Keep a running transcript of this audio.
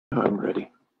I'm ready.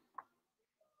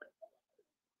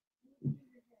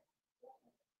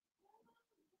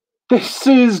 This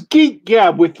is Geek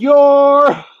Gab with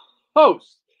your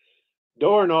host,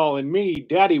 Dornall, and me,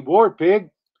 Daddy Warpig.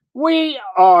 We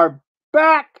are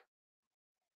back.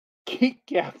 Geek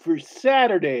Gab for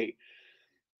Saturday,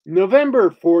 November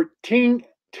 14th,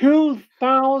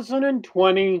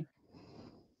 2020.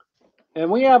 And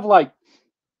we have like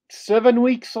 7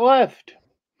 weeks left.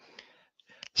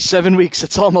 7 weeks,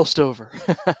 it's almost over.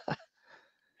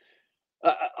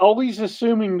 Always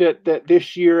assuming that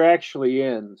this year actually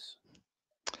ends.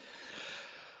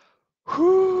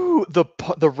 Whew,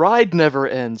 the ride never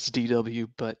ends, DW,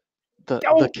 but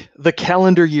Oh! the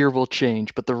calendar year will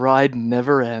change, but the ride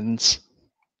never ends.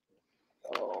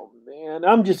 Oh man,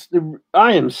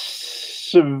 I am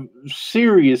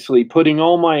seriously putting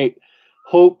all my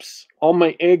hopes, all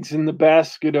my eggs in the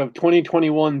basket of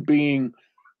 2021 being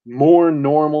more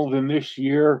normal than this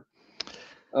year.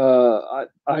 I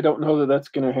don't know that that's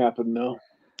going to happen though.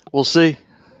 We'll see.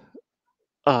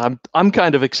 I'm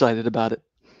kind of excited about it.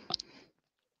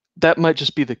 That might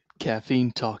just be the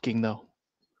caffeine talking, though.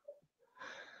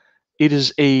 It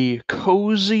is a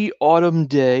cozy autumn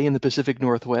day in the Pacific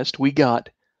Northwest. We got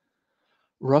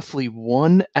roughly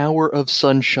 1 hour of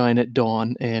sunshine at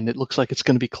dawn, and it looks like it's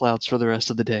going to be clouds for the rest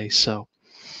of the day. So,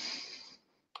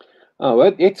 oh,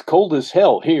 it's cold as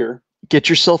hell here. Get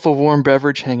yourself a warm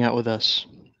beverage. Hang out with us.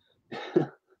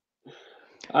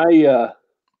 I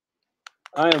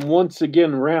am once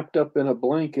again wrapped up in a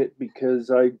blanket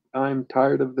because I'm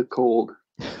tired of the cold.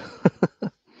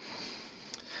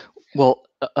 Well,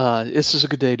 this is a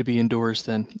good day to be indoors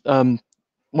then. I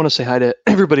want to say hi to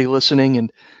everybody listening and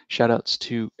shout outs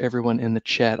to everyone in the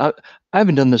chat. I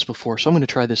haven't done this before, so I'm going to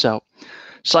try this out.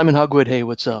 Simon Hogwood, hey,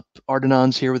 what's up?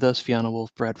 Ardenon's here with us. Fiona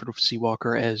Wolf, Bradford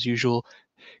Seawalker, as usual.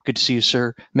 Good to see you,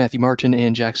 sir. Matthew Martin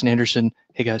and Jackson Anderson.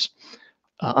 Hey, guys.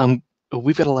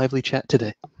 We've got a lively chat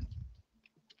today.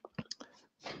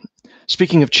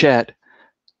 Speaking of chat,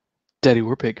 Daddy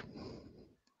Warpig,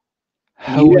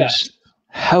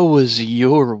 how was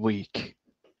your week?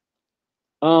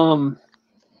 I'm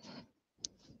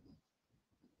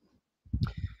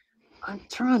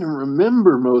trying to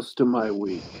remember most of my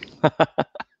week.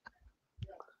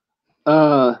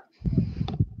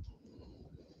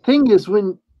 Thing is,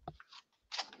 when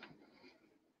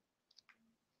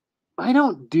I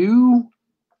don't do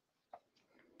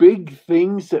big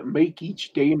things that make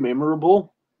each day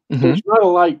memorable, there's not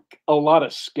a lot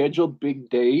of scheduled big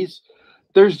days.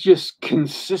 There's just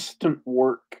consistent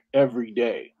work every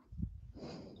day.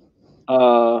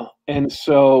 And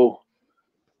so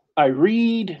I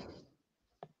read,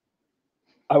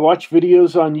 I watch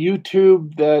videos on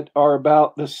YouTube that are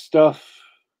about this stuff,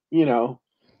 you know,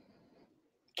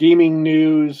 gaming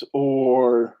news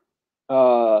or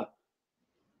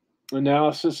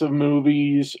analysis of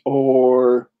movies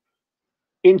or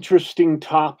interesting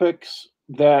topics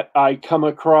that I come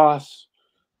across,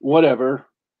 whatever.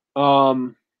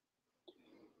 And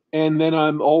then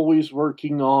I'm always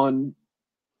working on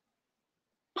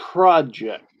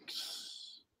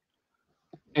projects.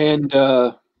 And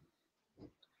so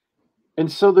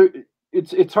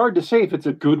it's hard to say if it's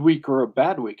a good week or a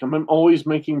bad week. I'm always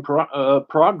making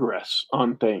progress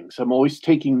on things. I'm always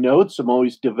taking notes. I'm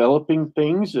always developing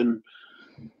things, and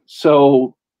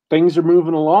so things are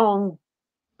moving along.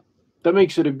 That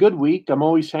makes it a good week. I'm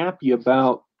always happy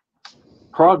about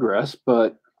progress,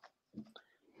 but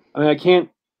I mean, I can't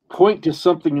point to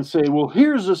something and say, "Well,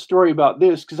 here's a story about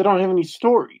this," because I don't have any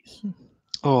stories.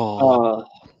 Oh,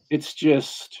 it's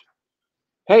just,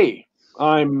 hey,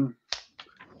 I've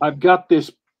got this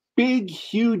big,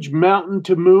 huge mountain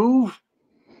to move,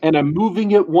 and I'm moving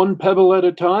it one pebble at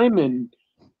a time, and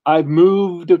I've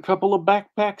moved a couple of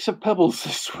backpacks of pebbles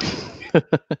this week.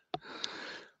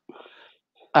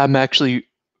 I'm actually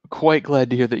quite glad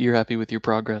to hear that you're happy with your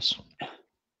progress.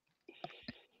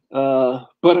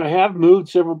 But I have moved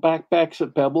several backpacks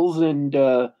of pebbles, and,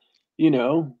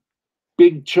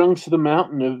 big chunks of the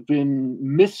mountain have been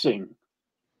missing,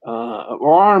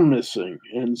 or are missing.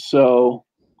 And so,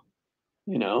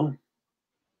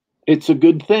 it's a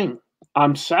good thing.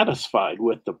 I'm satisfied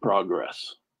with the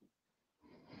progress.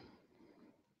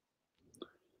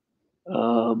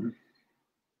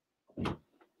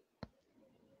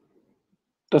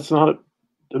 That's not,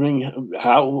 I mean,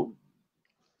 how?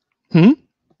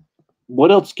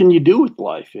 What else can you do with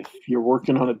life if you're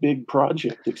working on a big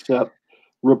project except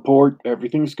report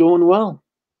everything's going well?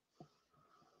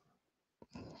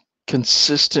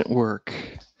 Consistent work.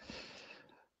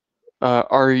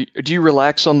 Do you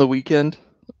relax on the weekend,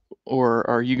 or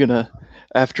are you gonna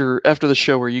after the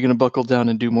show? Are you gonna buckle down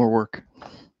and do more work?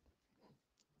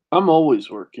 I'm always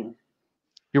working.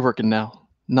 You're working now,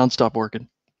 nonstop working.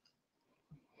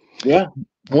 Yeah.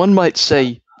 One might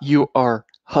say you are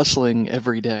hustling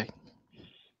every day.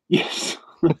 Yes.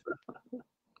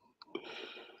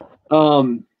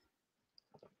 I'm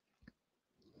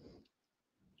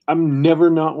never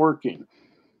not working.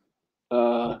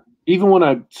 Even when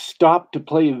I stop to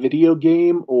play a video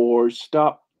game or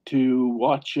stop to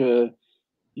watch a,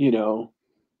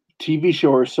 TV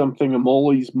show or something, I'm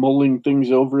always mulling things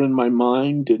over in my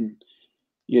mind. And,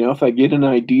 if I get an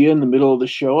idea in the middle of the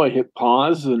show, I hit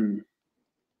pause and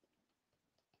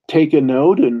take a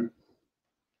note and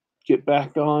get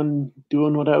back on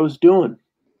doing what I was doing.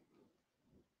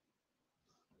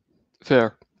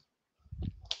 Fair.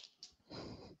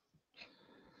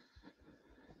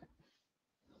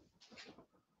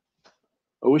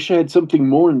 I wish I had something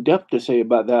more in depth to say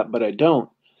about that, but I don't.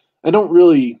 I don't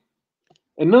really,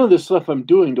 and none of this stuff I'm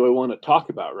doing do I want to talk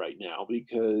about right now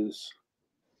because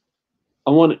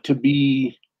I want it to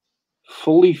be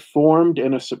fully formed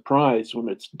and a surprise when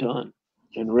it's done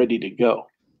and ready to go.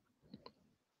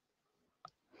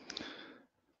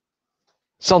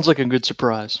 Sounds like a good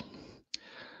surprise.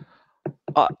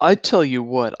 I tell you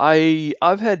what,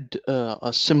 I've had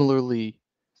a similarly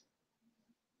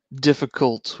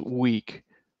difficult week,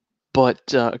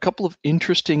 but a couple of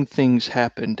interesting things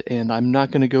happened, and I'm not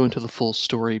going to go into the full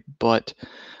story, but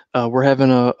we're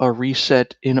having a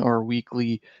reset in our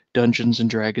weekly Dungeons and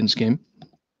Dragons game,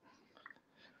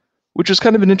 which is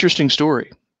kind of an interesting story.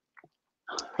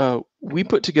 We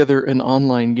put together an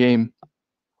online game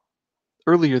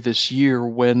earlier this year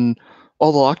when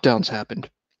all the lockdowns happened.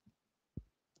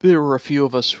 There were a few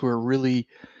of us who are really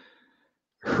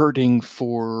hurting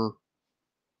for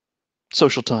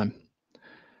social time,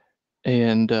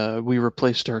 and we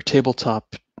replaced our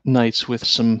tabletop nights with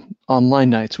some online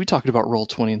nights. We talked about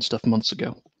Roll20 and stuff months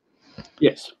ago.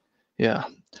 Yes. Yeah.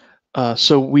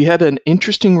 So we had an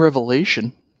interesting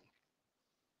revelation,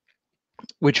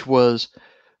 which was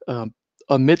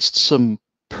amidst some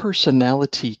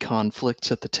personality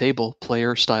conflicts at the table,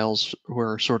 player styles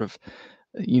were sort of,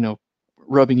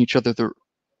 rubbing each other the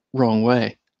wrong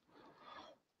way.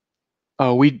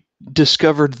 We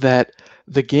discovered that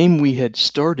the game we had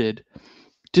started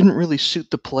didn't really suit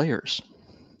the players.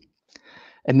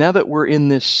 And now that we're in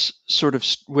this sort of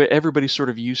where everybody's sort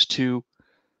of used to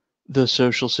the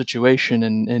social situation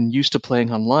and used to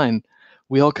playing online,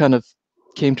 we all kind of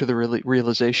came to the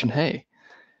realization, hey,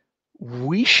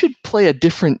 we should play a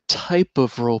different type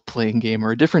of role-playing game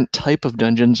or a different type of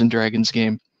Dungeons and Dragons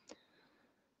game.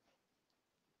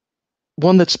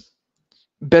 One that's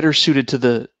better suited to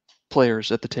the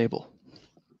players at the table.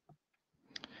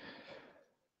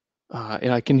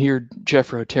 And I can hear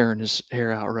Jeffro tearing his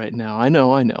hair out right now. I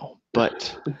know,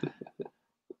 but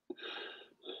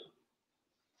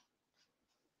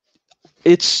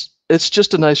it's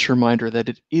just a nice reminder that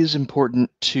it is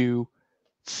important to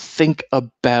think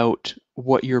about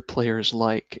what your players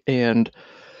like. And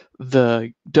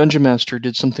the Dungeon Master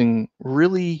did something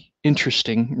really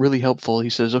interesting, really helpful. He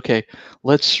says, okay,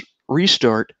 let's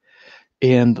restart.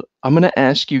 And I'm going to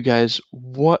ask you guys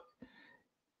what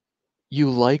you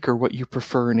like or what you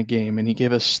prefer in a game. And he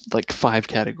gave us like 5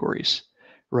 categories,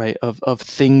 right, of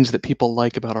things that people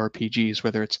like about RPGs,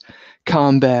 whether it's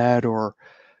combat or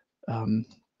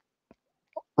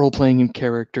role-playing in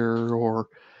character or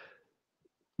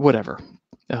whatever.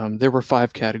 There were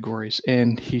 5 categories,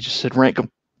 and he just said rank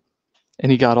them.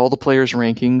 And he got all the players'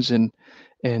 rankings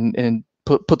and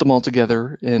put them all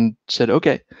together and said,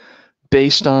 okay,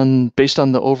 based on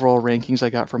the overall rankings I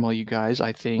got from all you guys,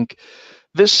 I think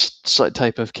this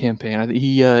type of campaign.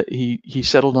 He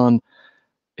settled on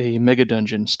a mega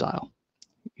dungeon style.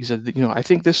 He said that, I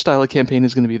think this style of campaign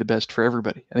is going to be the best for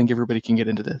everybody. I think everybody can get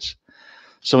into this.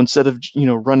 So instead of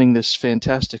running this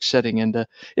fantastic setting, and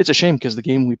it's a shame because the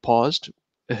game we paused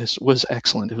was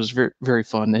excellent. It was very, very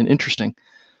fun and interesting.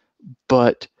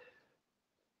 But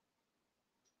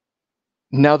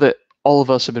now that all of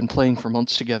us have been playing for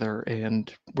months together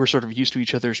and we're sort of used to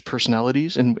each other's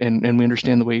personalities and we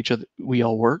understand the way we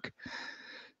all work,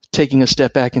 taking a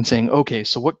step back and saying, okay,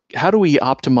 so how do we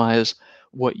optimize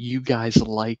what you guys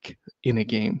like in a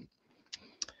game?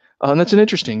 And that's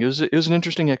it was an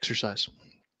interesting exercise.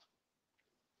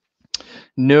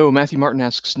 No, Matthew Martin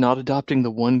asks, not adopting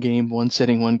the one game, one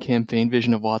setting, one campaign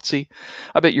vision of WotC.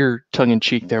 I bet you're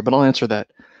tongue-in-cheek there, but I'll answer that.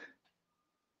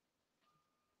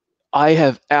 I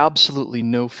have absolutely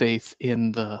no faith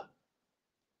in the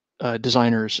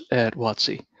designers at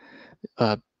WotC.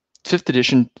 5th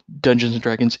edition Dungeons &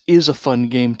 Dragons is a fun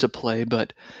game to play,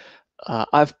 but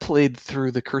I've played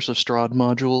through the Curse of Strahd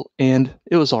module, and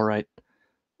it was all right.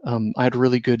 I had a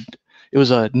really good. It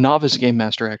was a novice game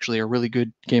master, actually, a really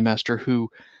good game master who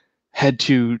had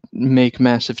to make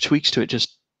massive tweaks to it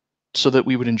just so that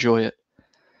we would enjoy it.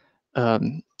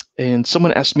 And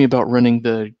someone asked me about running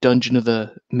the Dungeon of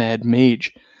the Mad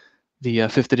Mage, the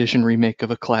 5th edition remake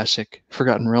of a classic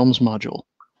Forgotten Realms module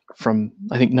from,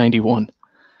 I think, 91.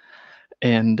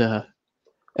 And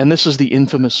this is the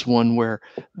infamous one where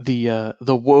the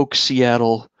woke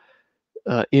Seattle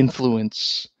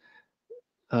influence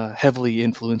heavily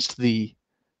influenced the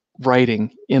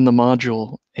writing in the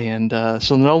module. And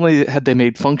so not only had they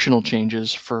made functional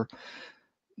changes for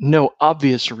no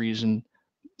obvious reason,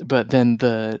 but then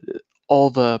all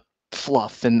the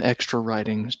fluff and extra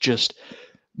writings just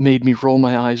made me roll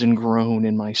my eyes and groan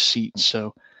in my seat.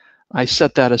 So I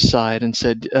set that aside and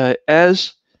said,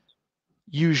 as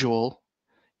usual,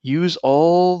 use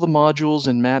all the modules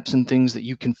and maps and things that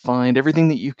you can find, everything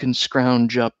that you can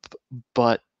scrounge up,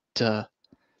 but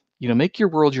make your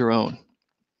world your own.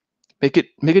 Make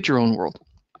it your own world.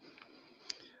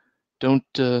 Don't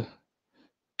go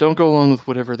along with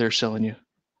whatever they're selling you.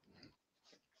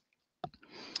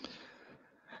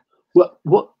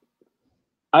 Well,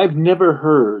 I've never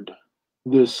heard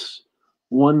this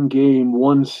one game,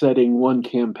 one setting, one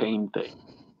campaign thing.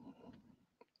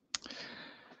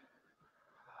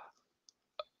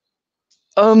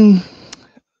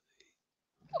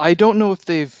 I don't know if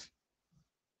they've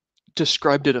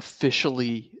described it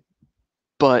officially,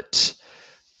 but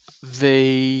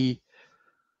Matthew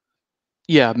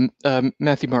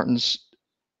Martin's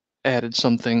added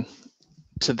something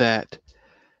to that.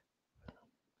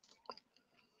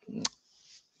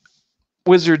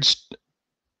 Wizards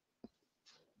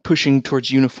pushing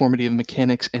towards uniformity of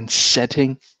mechanics and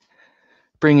setting,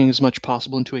 bringing as much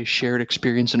possible into a shared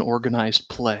experience and organized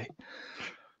play.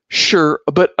 Sure,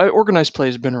 but organized play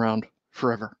has been around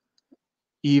forever.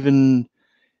 Even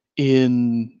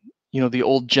in the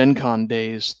old Gen Con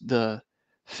days,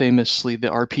 famously the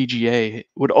RPGA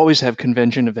would always have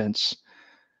convention events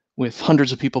with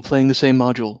hundreds of people playing the same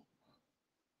module.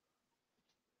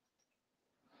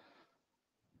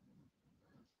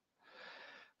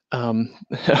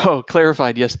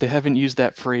 Clarified. Yes, they haven't used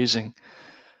that phrasing.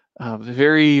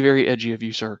 Very, very edgy of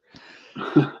you, sir.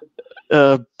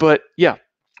 But yeah,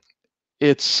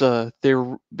 it's but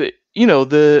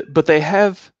they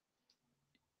have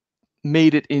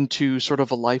made it into sort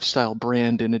of a lifestyle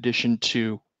brand in addition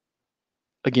to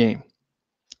a game.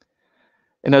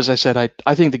 And as I said,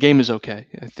 I think the game is okay.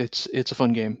 It's a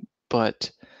fun game,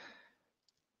 but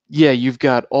yeah, you've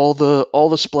got all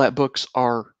the splat books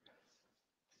are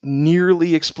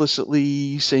nearly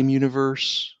explicitly same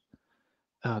universe.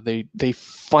 They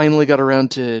finally got around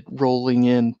to rolling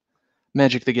in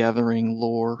Magic the Gathering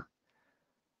lore,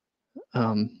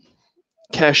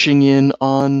 cashing in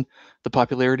on the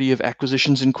popularity of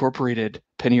Acquisitions Incorporated,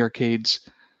 Penny Arcade's,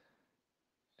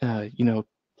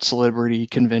 celebrity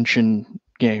convention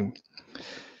game.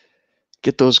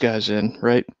 Get those guys in,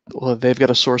 right? Well, they've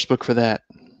got a source book for that.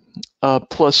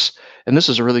 Plus, and this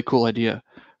is a really cool idea,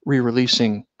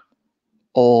 re-releasing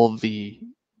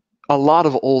a lot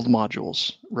of old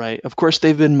modules, right? Of course,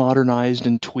 they've been modernized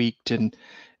and tweaked, and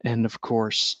of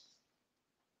course,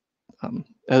 I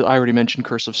already mentioned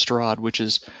Curse of Strahd, which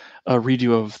is a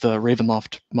redo of the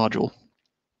Ravenloft module,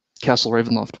 Castle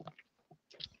Ravenloft.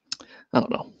 I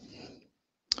don't know.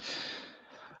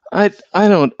 I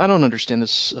don't understand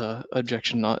this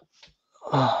objection. Not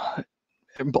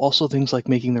also things like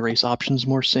making the race options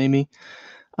more samey.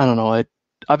 I don't know.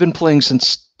 I've been playing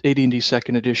since AD&D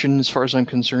 2nd edition. As far as I'm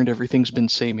concerned, everything's been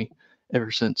samey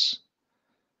ever since.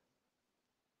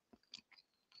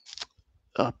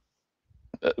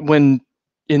 When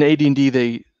in AD&D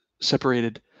they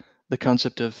separated the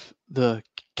concept of the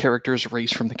character's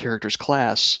race from the character's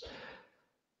class,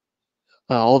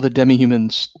 all the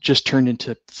demi-humans just turned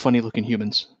into funny-looking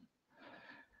humans.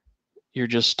 You're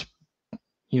just,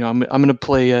 I'm gonna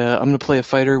play a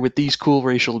fighter with these cool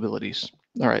racial abilities.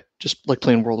 All right, just like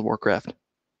playing World of Warcraft.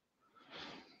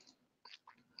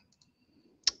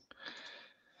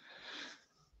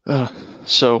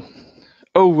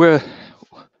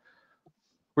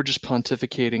 We're just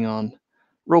pontificating on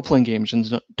role-playing games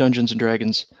and Dungeons and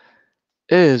Dragons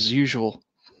as usual.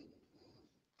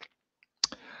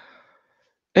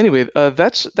 Anyway,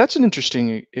 that's an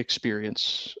interesting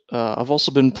experience. I've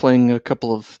also been playing a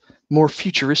couple of more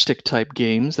futuristic type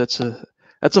games. That's a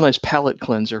nice palate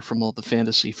cleanser from all the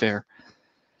fantasy fare.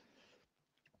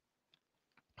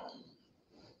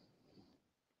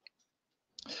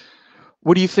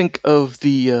 What do you think of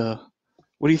the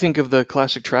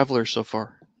Classic Traveler so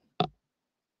far?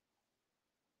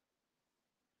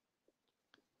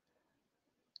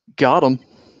 got them.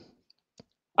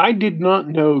 I did not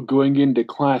know going into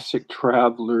Classic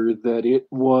Traveler that it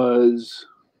was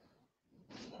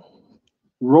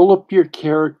roll up your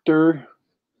character,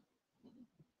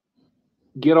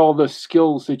 get all the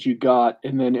skills that you got,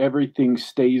 and then everything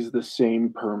stays the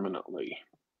same permanently.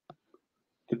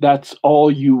 That's all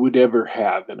you would ever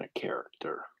have in a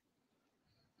character.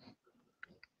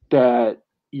 That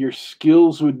your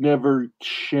skills would never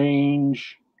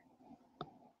change,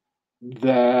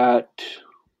 that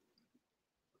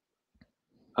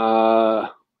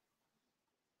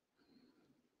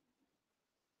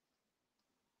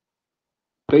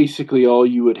basically all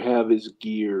you would have is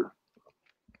gear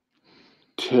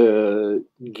to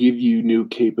give you new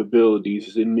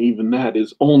capabilities, and even that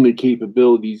is only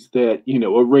capabilities that, you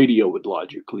know, a radio would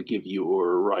logically give you,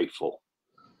 or a rifle.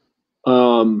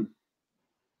 I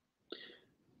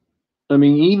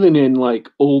mean, even in like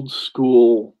old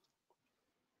school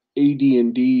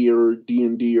AD&D or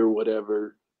D&D or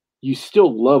whatever, you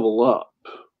still level up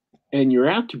and your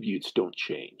attributes don't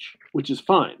change, which is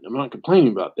fine. I'm not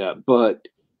complaining about that, but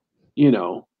you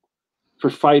know, for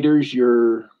fighters,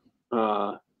 your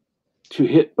to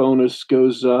hit bonus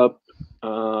goes up,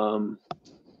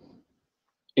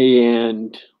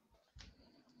 and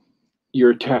your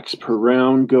attacks per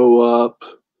round go up.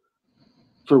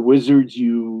 For wizards,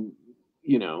 you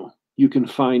know, you can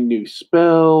find new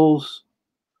spells.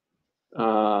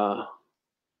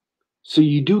 So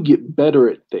you do get better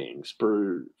at things.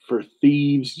 For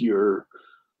thieves, your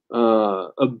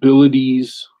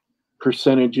abilities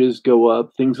percentages go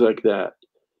up, things like that.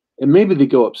 And maybe they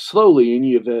go up slowly and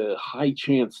you have a high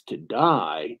chance to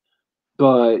die,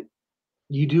 but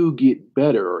you do get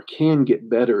better, or can get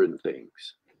better in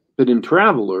things. But in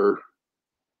Traveler,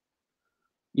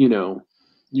 you know,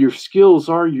 your skills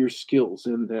are your skills,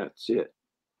 and that's it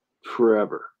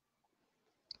forever.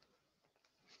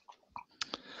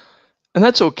 And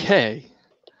that's okay.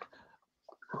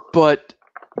 But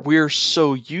we're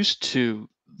so used to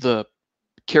the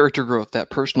character growth, that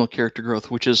personal character growth,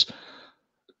 which is,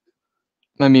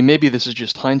 I mean, maybe this is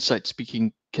just hindsight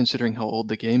speaking, considering how old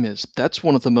the game is. That's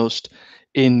one of the most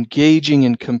engaging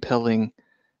and compelling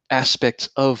aspects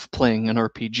of playing an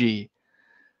RPG.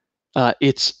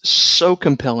 It's so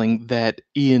compelling that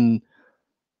in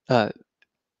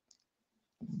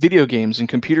video games and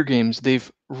computer games, they've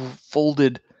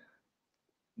folded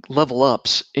level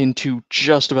ups into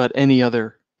just about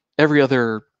every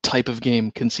other type of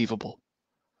game conceivable.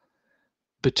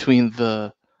 Between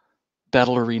the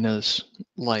battle arenas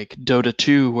like Dota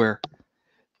 2, where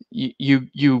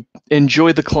you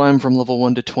enjoy the climb from level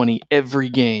 1 to 20 every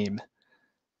game,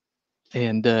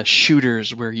 and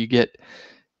shooters where you get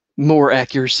more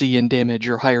accuracy and damage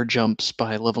or higher jumps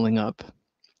by leveling up,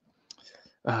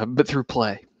 but through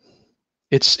play.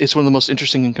 It's one of the most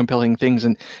interesting and compelling things,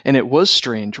 and it was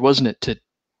strange, wasn't it, to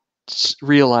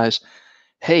realize,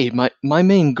 hey, my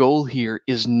main goal here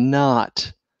is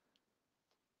not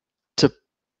to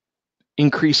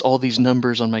increase all these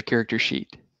numbers on my character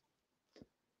sheet,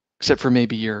 except for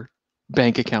maybe your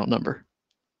bank account number.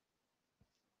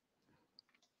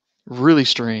 Really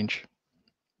strange,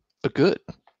 but good.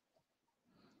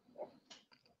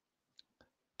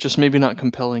 Just maybe not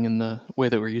compelling in the way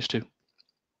that we're used to.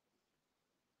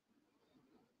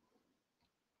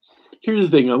 Here's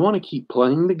the thing, I want to keep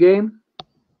playing the game.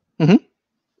 Mm-hmm.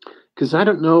 Because I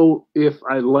don't know if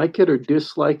I like it or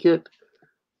dislike it.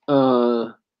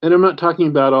 And I'm not talking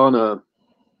about on a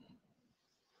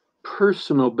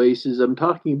personal basis. I'm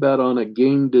talking about on a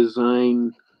game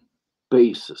design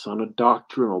basis, on a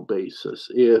doctrinal basis.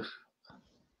 If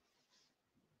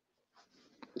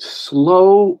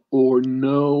slow or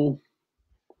no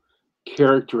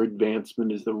character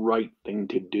advancement is the right thing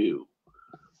to do,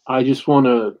 I just want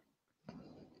to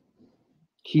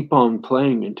keep on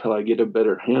playing until I get a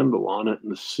better handle on it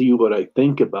and see what I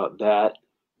think about that.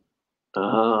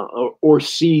 Or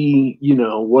see, you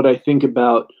know, what I think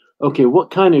about, okay, what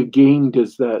kind of game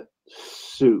does that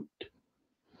suit?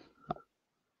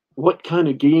 What kind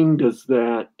of game does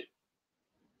that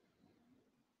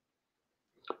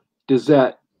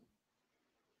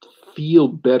feel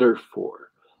better for?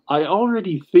 I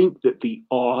already think that the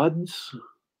odds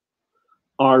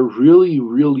are really,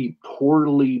 really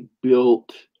poorly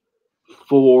built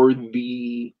for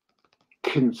the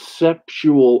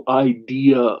conceptual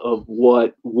idea of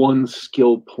what one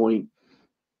skill point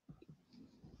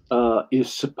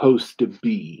is supposed to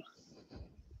be.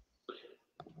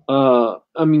 I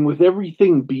mean, with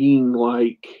everything being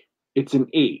like, it's an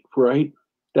 8, right?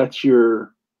 That's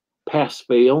your pass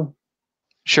fail.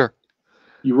 Sure.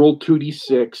 You roll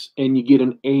 2d6 and you get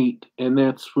an 8, and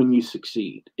that's when you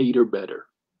succeed, 8 or better.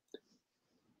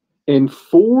 And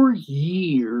 4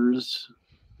 years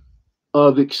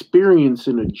of experience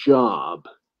in a job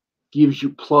gives you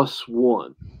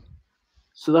 +1.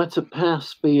 So that's a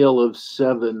pass fail of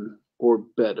 7 or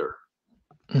better.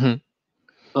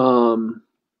 Mm-hmm. Um,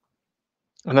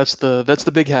 And that's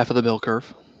the big half of the bell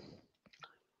curve.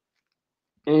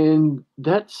 and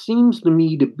that seems to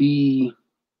me to be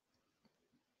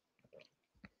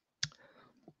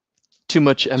Too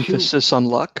much emphasis on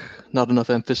luck, not enough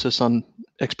emphasis on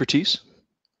expertise.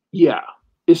 Yeah,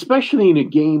 especially in a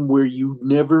game where you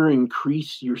never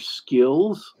increase your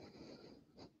skills.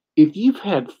 If you've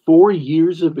had 4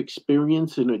 years of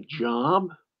experience in a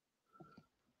job,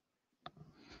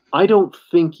 I don't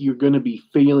think you're going to be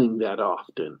failing that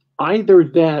often. Either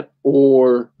that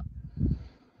or,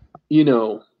 you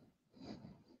know,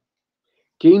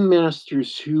 game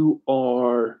masters who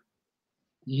are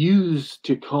used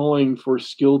to calling for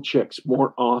skill checks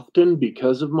more often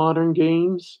because of modern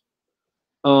games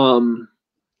um,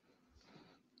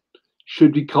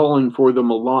 should be calling for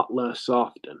them a lot less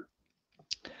often.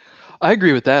 I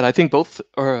agree with that. I think both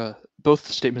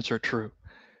statements are true.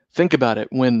 Think about it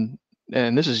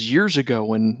and this is years ago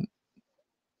when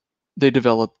they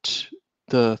developed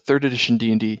the third edition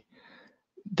D&D.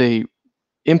 They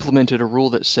implemented a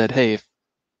rule that said, hey,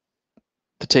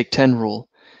 the take 10 rule,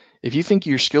 if you think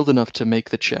you're skilled enough to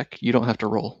make the check, you don't have to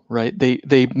roll, right?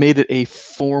 They made it a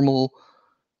formal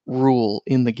rule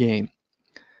in the game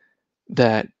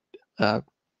that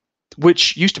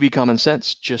which used to be common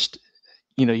sense, just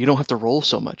you don't have to roll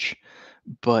so much.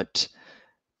 But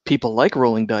people like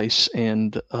rolling dice,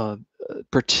 and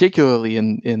particularly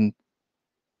in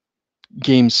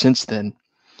games since then,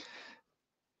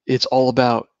 it's all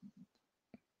about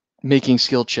making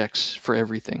skill checks for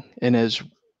everything. And as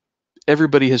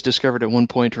everybody has discovered at one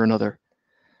point or another,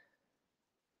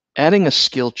 adding a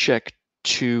skill check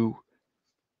to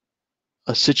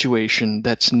a situation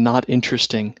that's not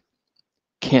interesting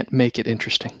can't make it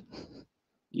interesting.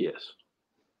 Yes.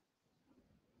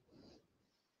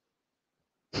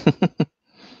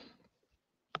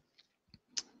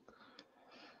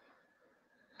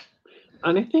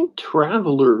 And I think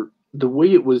Traveler, the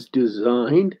way it was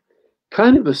designed,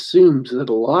 kind of assumes that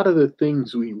a lot of the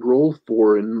things we roll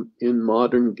for in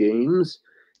modern games,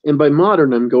 and by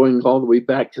modern, I'm going all the way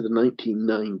back to the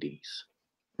 1990s,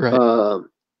 Right.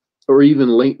 or even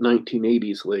late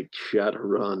 1980s, like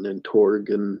Shadowrun and Torg,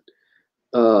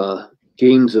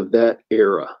 games of that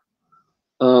era.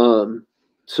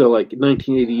 So like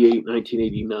 1988,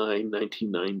 1989,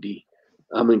 1990.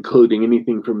 I'm including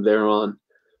anything from there on.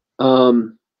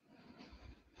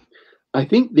 I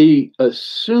think they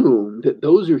assume that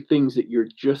those are things that you're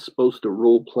just supposed to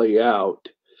role play out.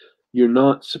 You're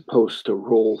not supposed to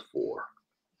roll for.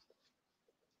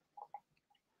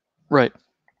 Right.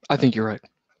 I think you're right.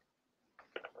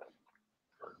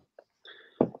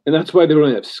 And that's why they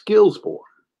don't have skills for.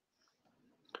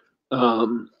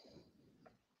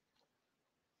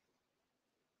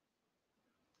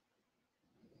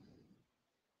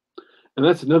 And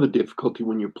that's another difficulty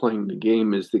when you're playing the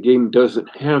game is the game doesn't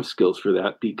have skills for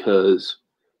that because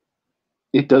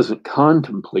it doesn't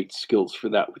contemplate skills for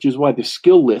that, which is why the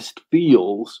skill list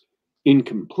feels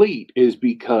incomplete, is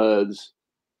because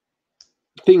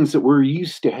things that we're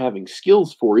used to having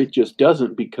skills for, it just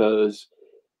doesn't, because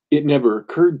it never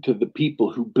occurred to the people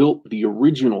who built the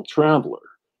original Traveler.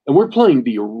 And we're playing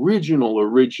the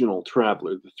original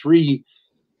Traveler, the 3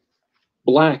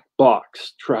 black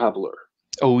box Traveler.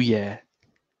 Oh, yeah.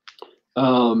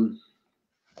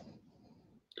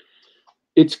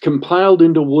 It's compiled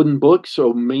into wooden book,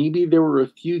 so maybe there were a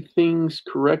few things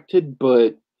corrected,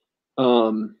 but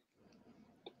from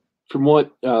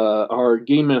what our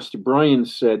game master Brian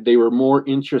said, they were more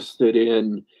interested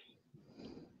in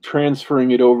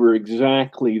transferring it over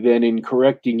exactly than in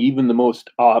correcting even the most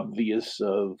obvious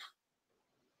of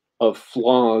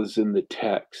flaws in the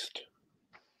text.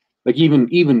 Like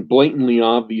even blatantly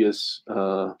obvious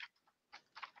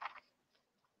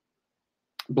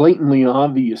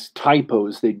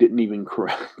typos they didn't even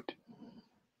correct.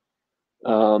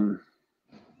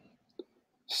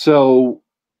 So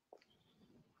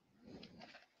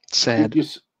sad.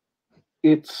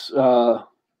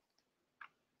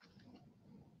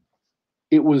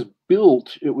 It was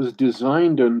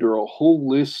designed under a whole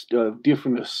list of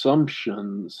different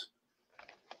assumptions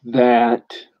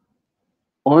that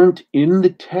aren't in the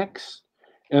text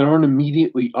and aren't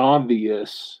immediately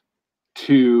obvious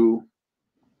to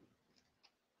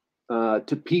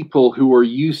people who are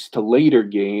used to later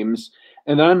games,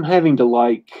 and I'm having to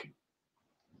like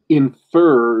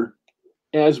infer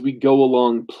as we go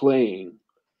along playing.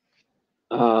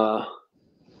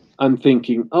 I'm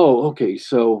thinking, oh, okay,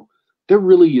 so there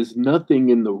really is nothing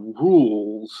in the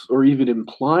rules or even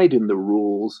implied in the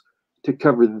rules to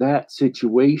cover that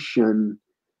situation.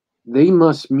 They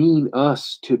must mean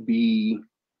us to be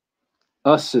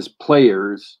us as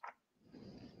players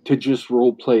to just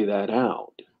role play that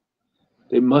out.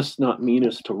 They must not mean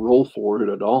us to roll for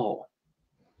it at all.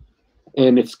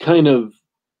 And it's kind of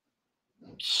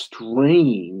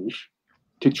strange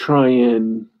to try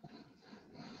and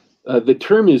the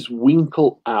term is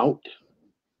winkle out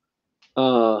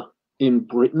in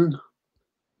Britain.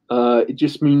 It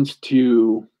just means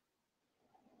to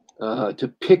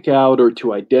pick out or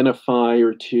to identify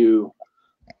or to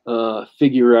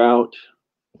figure out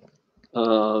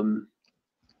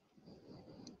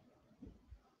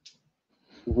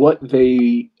what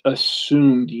they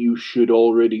assumed you should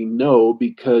already know,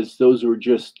 because those were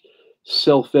just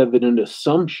self-evident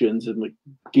assumptions in the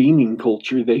gaming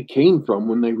culture they came from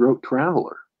when they wrote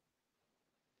Traveller.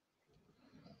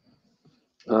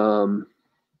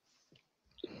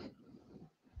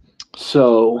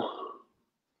 So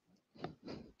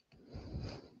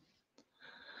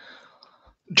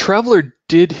Traveller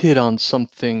did hit on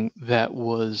something that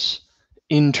was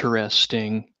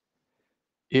interesting.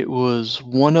 It was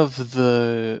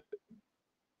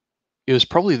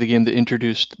probably the game that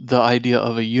introduced the idea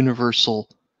of a universal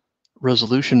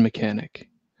resolution mechanic,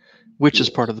 which is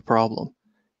part of the problem.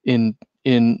 In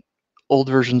old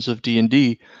versions of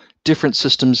D&D, different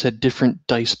systems had different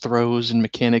dice throws and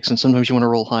mechanics, and sometimes you want to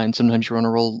roll high and sometimes you want to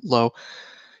roll low.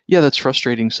 Yeah, that's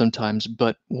frustrating sometimes,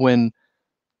 but when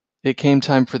it came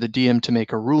time for the DM to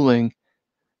make a ruling,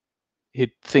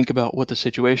 he'd think about what the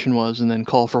situation was and then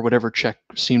call for whatever check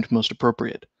seemed most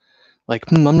appropriate. Like,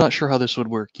 I'm not sure how this would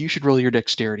work. You should roll your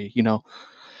dexterity, you know.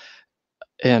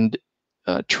 And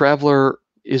Traveller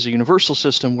is a universal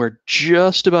system where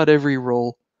just about every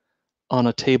roll on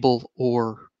a table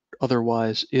or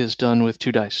otherwise is done with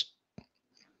 2 dice.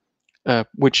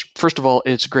 Which, first of all,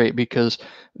 it's great because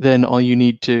then all you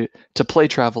need to play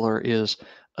Traveller is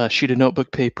a sheet of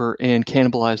notebook paper and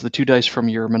cannibalize the 2 dice from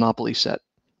your Monopoly set.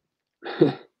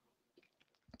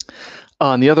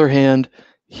 On the other hand,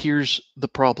 here's the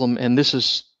problem, and this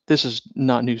is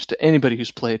not news to anybody who's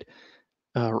played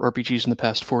RPGs in the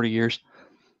past 40 years.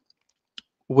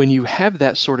 When you have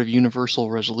that sort of universal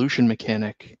resolution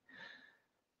mechanic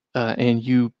and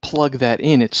you plug that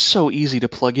in, it's so easy to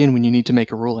plug in when you need to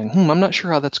make a ruling. I'm not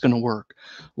sure how that's going to work.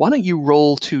 Why don't you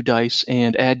roll 2 dice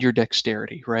and add your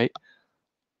dexterity, right?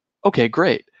 Okay,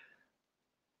 great.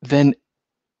 Then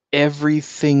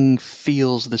everything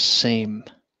feels the same.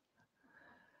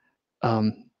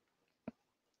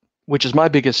 Which is my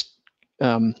biggest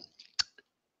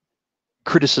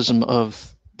criticism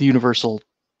of the universal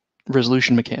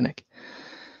resolution mechanic.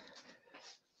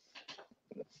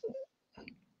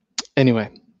 Anyway,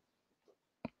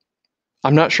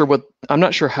 I'm not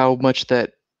sure how much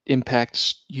that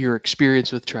impacts your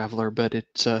experience with Traveller, but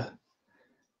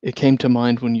it came to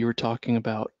mind when you were talking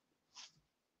about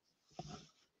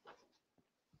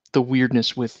the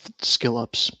weirdness with skill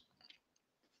ups.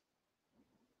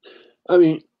 I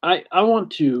mean, I'm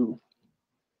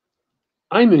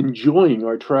enjoying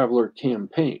our Traveller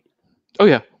campaign. Oh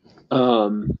yeah.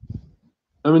 I'm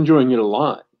enjoying it a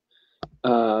lot.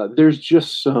 There's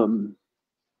just some.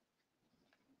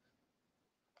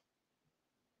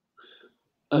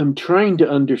 I'm trying to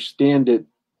understand it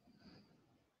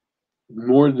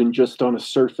more than just on a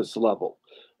surface level.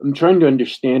 I'm trying to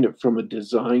understand it from a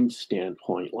design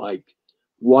standpoint. Like,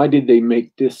 why did they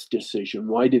make this decision?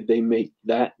 Why did they make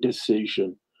that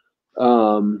decision?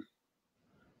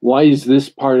 Why is this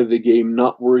part of the game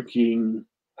not working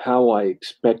how I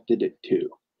expected it to?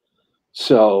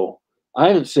 So I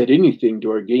haven't said anything to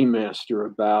our game master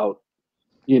about,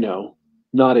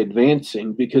 not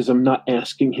advancing, because I'm not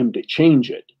asking him to change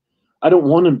it. I don't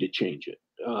want him to change it.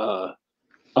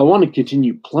 I want to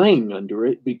continue playing under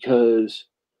it because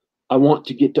I want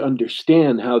to get to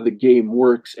understand how the game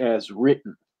works as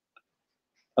written.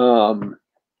 I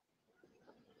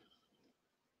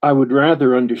would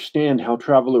rather understand how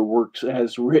Traveller works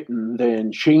as written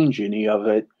than change any of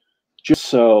it, just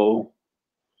so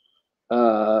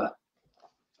I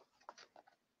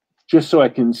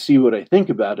can see what I think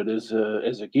about it as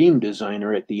a game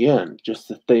designer at the end. Just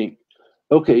to think,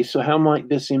 okay, so how might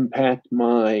this impact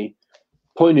my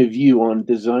point of view on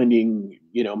designing,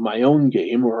 my own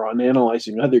game or on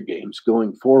analyzing other games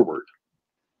going forward?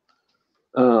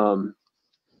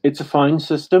 It's a fine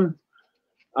system.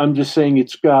 I'm just saying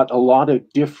it's got a lot of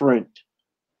different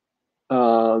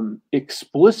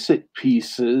explicit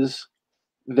pieces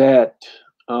that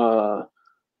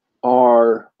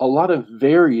are a lot of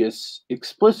various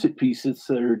explicit pieces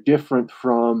that are different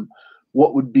from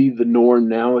what would be the norm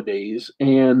nowadays,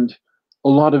 and a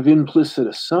lot of implicit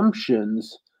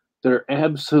assumptions that are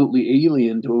absolutely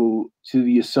alien to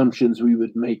the assumptions we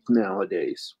would make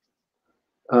nowadays.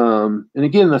 And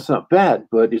again, that's not bad,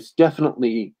 but it's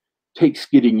definitely takes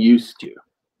getting used to.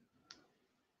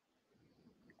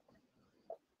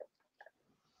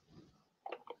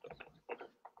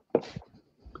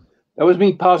 That was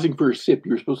me pausing for a sip.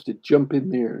 You were supposed to jump in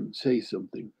there and say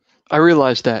something. I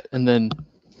realized that, and then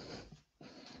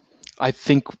I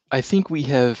think we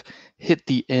have hit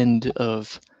the end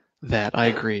of that. I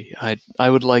agree. I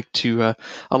would like to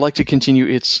I'd like to continue.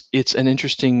 It's an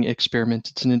interesting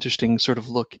experiment. It's an interesting sort of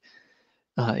look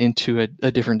into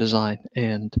a different design,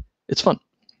 and it's fun.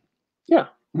 Yeah,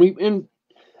 and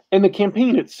the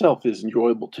campaign itself is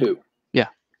enjoyable too. Yeah.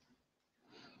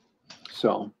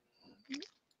 So,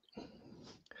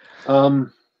 all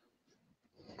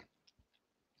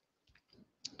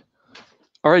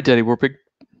right, Daddy Warpig.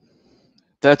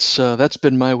 That's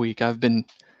been my week. I've been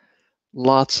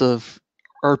lots of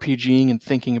RPGing and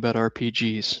thinking about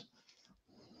RPGs.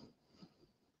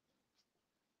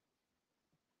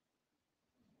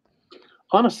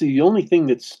 honestly, the only thing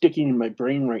that's sticking in my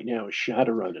brain right now is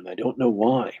Shadowrun, and I don't know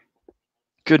why.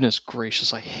 Goodness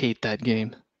gracious, I hate that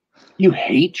game. You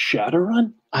hate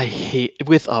Shadowrun? I hate it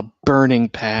with a burning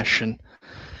passion.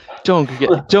 Don't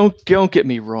get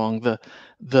me wrong.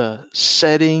 The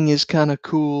setting is kind of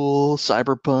cool,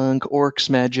 cyberpunk, orcs,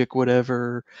 magic,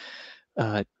 whatever.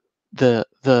 The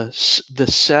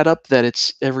setup that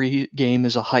it's every game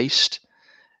is a heist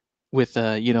with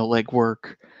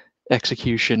legwork,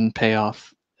 execution,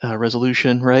 payoff,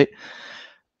 resolution, right?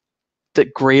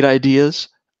 That great ideas.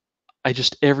 I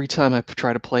just every time I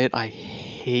try to play it, I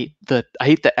hate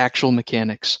the actual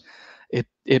mechanics.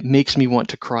 It makes me want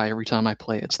to cry every time I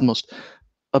play it. It's the most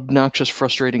obnoxious,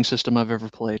 frustrating system I've ever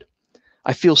played.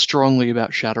 I feel strongly about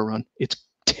Shadowrun. It's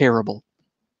terrible.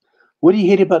 What do you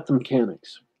hate about the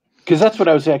mechanics? Because that's what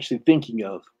I was actually thinking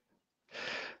of.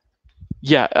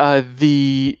 Yeah,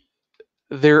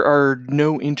 there are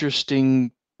no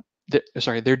interesting.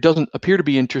 There doesn't appear to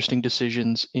be interesting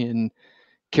decisions in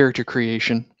character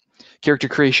creation. Character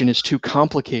creation is too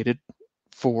complicated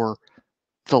for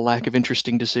the lack of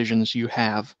interesting decisions you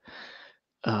have.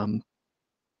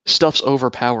 Stuff's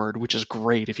overpowered, which is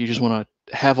great if you just want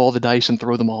to have all the dice and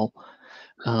throw them all.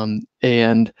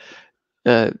 And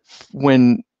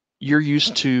when you're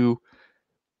used to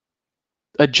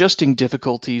adjusting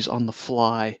difficulties on the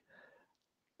fly,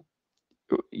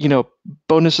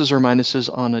 bonuses or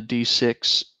minuses on a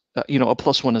d6, a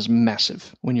 +1 is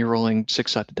massive when you're rolling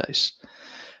 6-sided dice,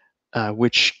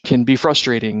 which can be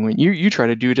frustrating when you try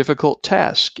to do a difficult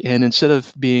task, and instead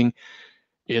of being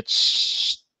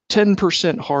it's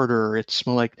 10% harder, it's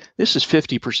more like this is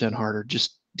 50% harder,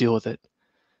 just deal with it.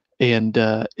 And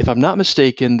if I'm not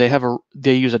mistaken,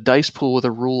 they use a dice pool with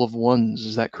a rule of ones.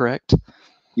 Is that correct?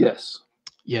 Yes.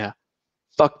 Yeah.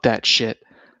 Fuck that shit.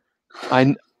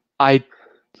 I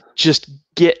just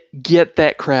get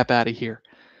that crap out of here.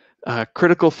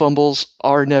 Critical fumbles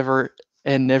are never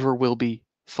and never will be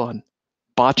fun.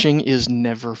 Botching is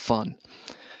never fun.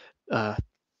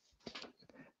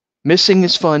 Missing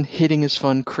is fun. Hitting is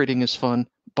fun. Critting is fun.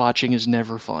 Botching is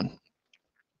never fun.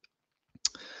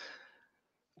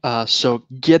 So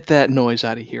get that noise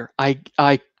out of here. I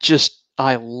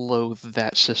loathe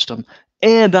that system.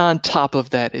 And on top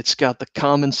of that, it's got the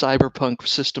common cyberpunk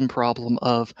system problem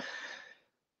of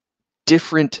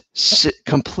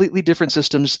completely different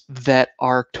systems that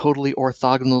are totally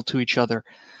orthogonal to each other.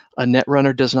 A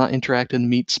Netrunner does not interact in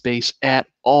meat space at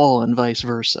all, and vice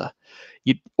versa.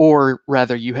 You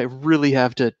really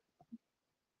have to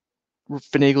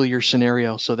finagle your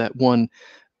scenario so that one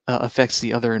affects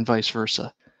the other and vice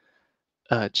versa.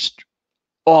 Just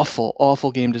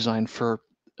awful game design for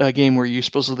a game where you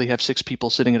supposedly have 6 people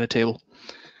sitting at a table.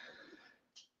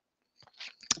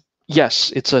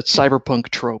 Yes, it's a cyberpunk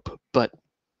trope, but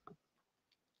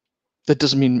that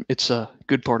doesn't mean it's a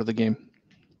good part of the game.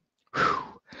 Whew.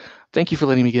 Thank you for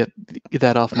letting me get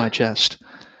that off my chest.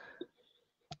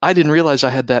 I didn't realize I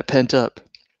had that pent up.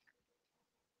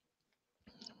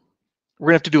 We're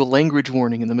going to have to do a language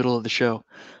warning in the middle of the show.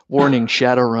 Warning,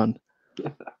 Shadowrun.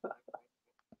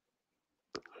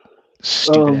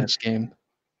 Stupid ass game.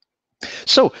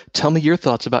 So, tell me your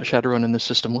thoughts about Shadowrun in this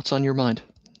system. What's on your mind?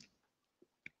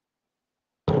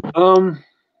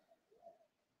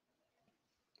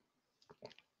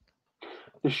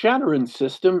 The Shadowrun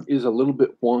system is a little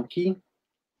bit wonky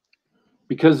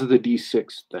because of the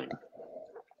D6 thing.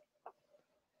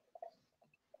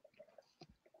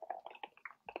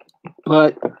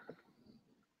 But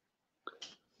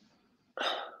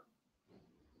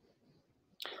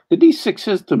the D6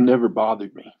 system never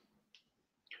bothered me.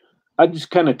 I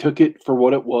just kind of took it for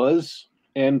what it was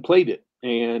and played it.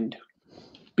 And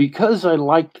because I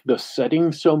liked the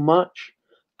setting so much,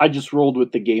 I just rolled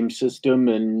with the game system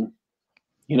and,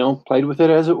 played with it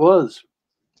as it was.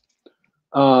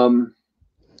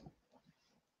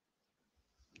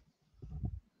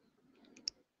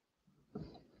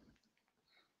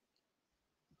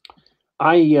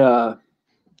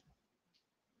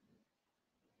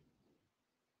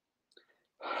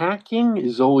 Hacking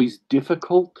is always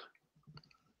difficult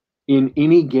in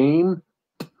any game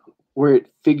where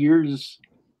it figures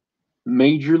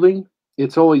majorly.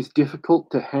 It's always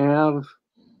difficult to have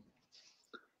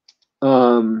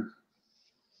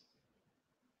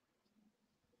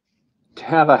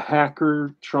a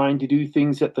hacker trying to do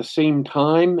things at the same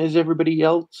time as everybody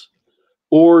else,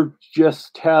 or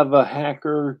just have a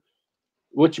hacker.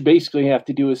 What you basically have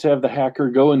to do is have the hacker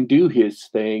go and do his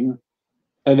thing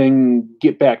and then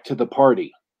get back to the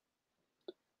party.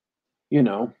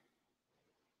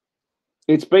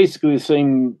 It's basically the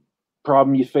same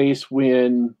problem you face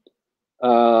when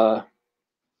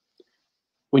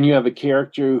you have a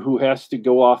character who has to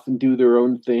go off and do their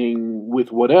own thing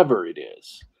with whatever it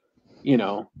is.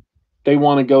 They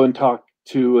want to go and talk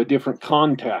to a different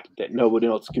contact that no one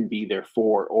else can be there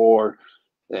for,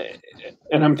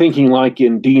 and I'm thinking like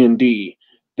in D&D,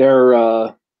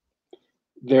 they're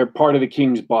part of the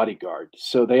king's bodyguard,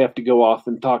 so they have to go off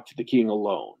and talk to the king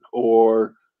alone,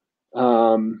 or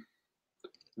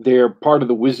they're part of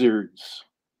the wizards,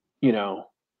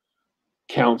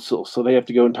 council, so they have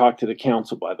to go and talk to the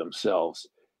council by themselves.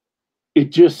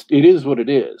 It is what it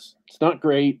is. It's not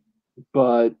great,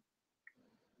 but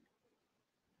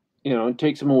it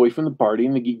takes them away from the party,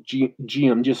 and the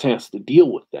GM just has to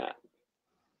deal with that.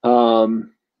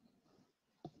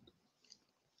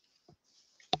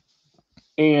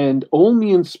 And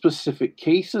only in specific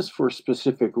cases for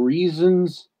specific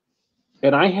reasons.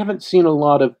 And I haven't seen a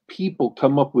lot of people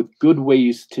come up with good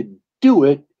ways to do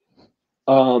it.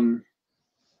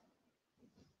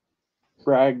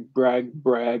 Brag,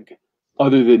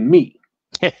 other than me.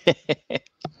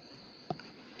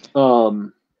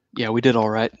 Yeah, we did all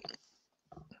right.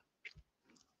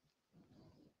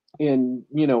 And,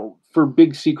 for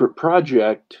Big Secret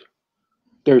Project,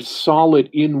 there's solid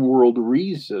in-world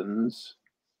reasons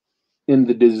in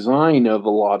the design of a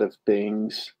lot of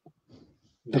things.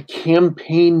 The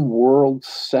campaign world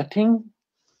setting,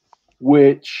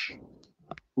 which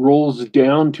rolls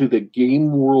down to the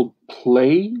game world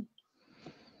play,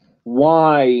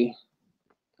 why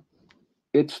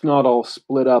it's not all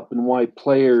split up, and why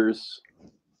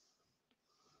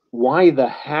the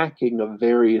hacking of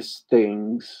various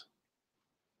things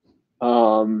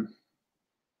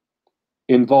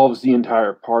involves the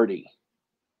entire party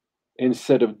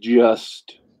instead of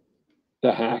just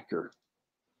the hacker.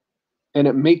 And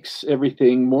it makes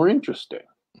everything more interesting.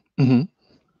 Mm-hmm.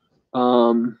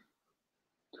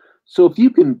 So if you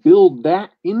can build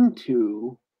that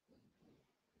into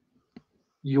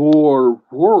your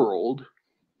world,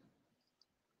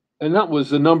 and that was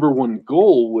the number one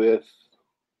goal with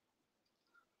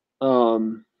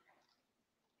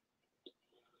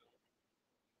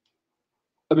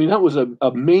that was a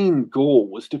main goal,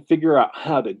 was to figure out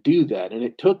how to do that. And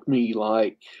it took me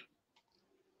I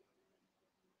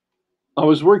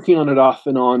was working on it off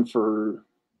and on for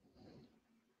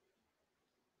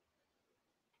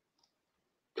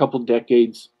a couple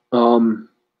decades. But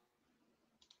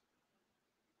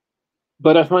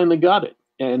I finally got it,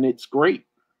 and it's great.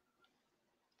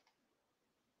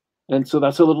 And so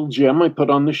that's a little gem I put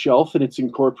on the shelf, and it's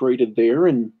incorporated there.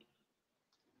 And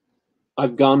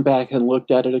I've gone back and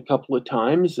looked at it a couple of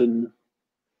times, and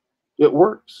it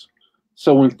works.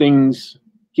 So when things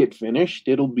get finished,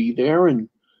 it'll be there, and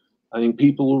I think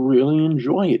people will really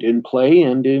enjoy it in play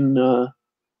and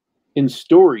in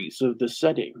stories of the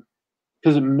setting,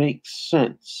 because it makes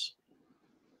sense.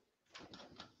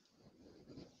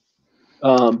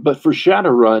 But for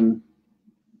Shadowrun,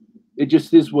 it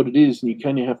just is what it is, and you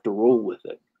kind of have to roll with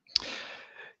it.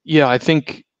 Yeah, I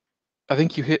think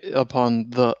you hit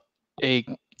upon a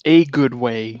good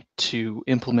way to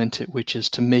implement it, which is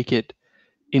to make it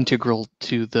integral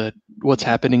to what's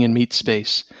happening in Meat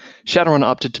Space. Shadowrun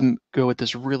opted to go with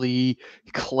this really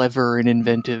clever and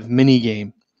inventive mini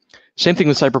game. Same thing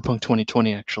with Cyberpunk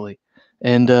 2020, actually.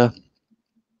 And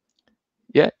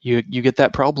yeah, you get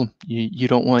that problem. You're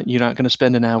not going to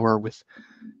spend an hour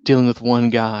dealing with one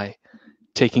guy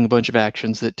taking a bunch of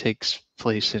actions that takes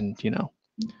place in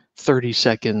 30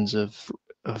 seconds of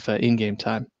in-game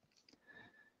time.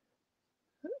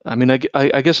 I mean,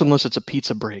 I guess unless it's a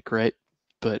pizza break, right?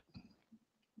 But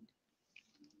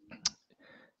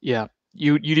yeah,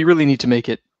 you really need to make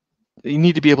it. You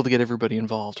need to be able to get everybody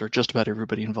involved, or just about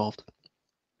everybody involved.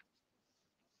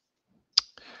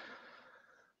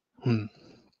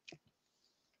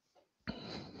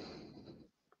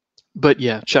 But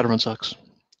yeah, Shadowrun sucks.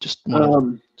 Just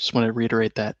want to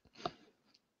reiterate that.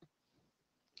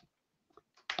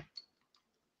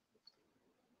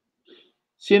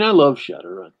 See, and I love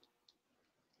Shadowrun.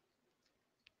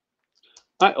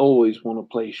 I always want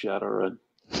to play Shadowrun.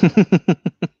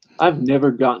 I've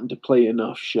never gotten to play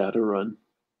enough Shadowrun.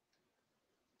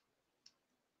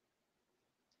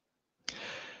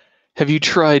 Have you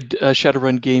tried a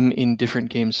Shadowrun game in different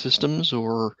game systems,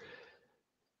 or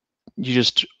you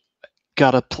just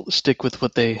gotta stick with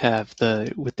what they have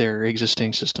with their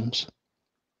existing systems?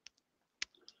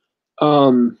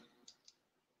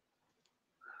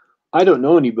 I don't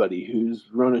know anybody who's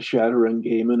run a Shadowrun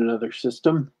game in another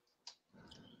system,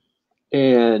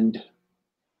 and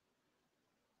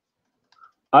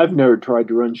I've never tried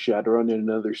to run Shadowrun in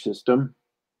another system.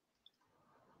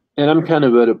 And I'm kind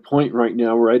of at a point right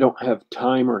now where I don't have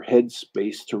time or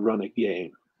headspace to run a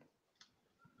game.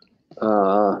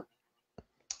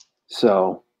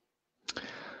 So.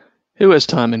 Who has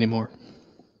time anymore?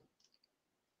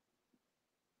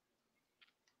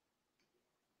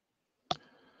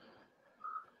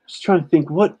 Just trying to think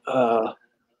what.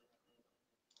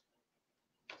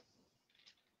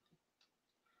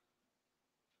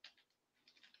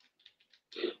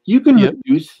 You can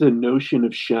reduce the notion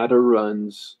of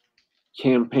Shadowrun's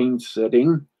campaign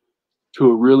setting to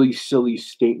a really silly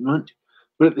statement,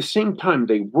 but at the same time,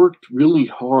 they worked really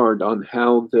hard on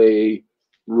how they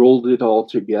rolled it all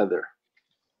together.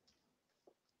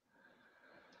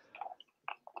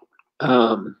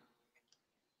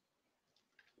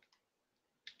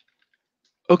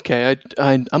 Okay,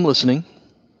 I'm listening.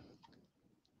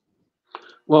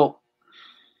 Well,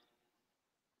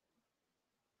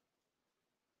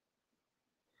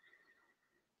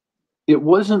 it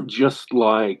wasn't just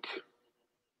like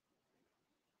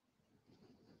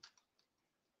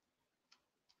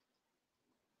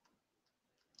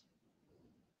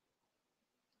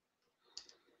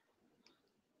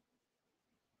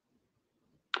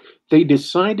they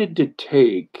decided to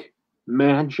take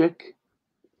magic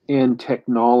and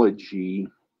technology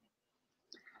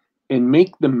and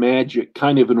make the magic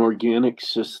kind of an organic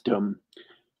system.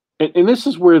 And this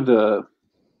is where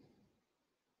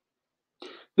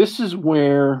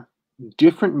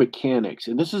different mechanics,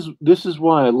 and this is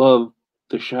why I love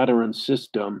the Shadowrun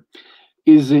system,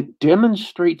 is it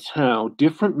demonstrates how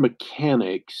different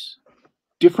mechanics,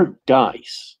 different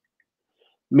dice,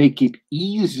 make it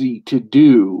easy to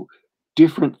do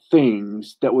different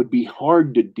things that would be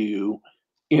hard to do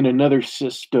in another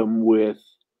system with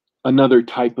another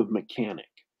type of mechanic.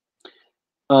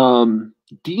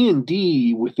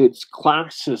 D&D with its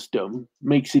class system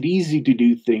makes it easy to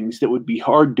do things that would be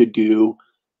hard to do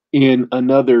in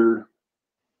another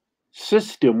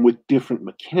system with different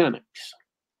mechanics.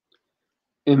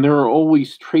 And there are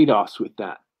always trade-offs with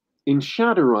that. In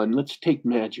Shadowrun, let's take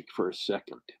magic for a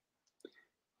second.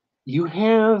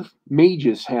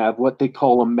 Mages have what they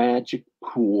call a magic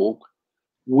pool,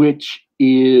 which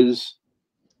is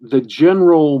the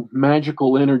general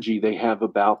magical energy they have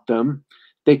about them.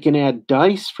 They can add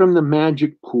dice from the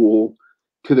magic pool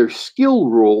to their skill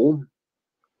roll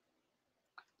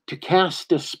to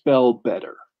cast a spell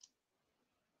better,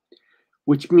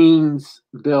 which means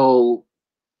they'll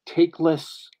take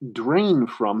less drain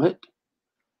from it,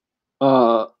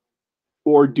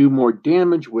 or do more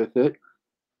damage with it,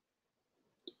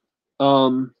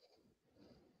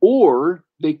 or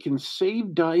they can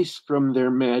save dice from their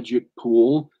magic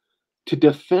pool to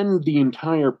defend the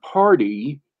entire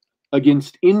party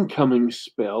against incoming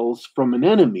spells from an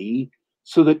enemy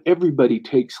so that everybody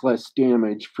takes less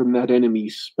damage from that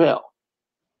enemy's spell.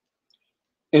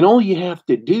 And all you have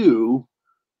to do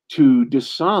to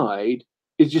decide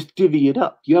is just divvy it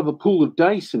up. You have a pool of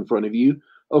dice in front of you.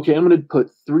 Okay, I'm going to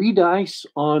put 3 dice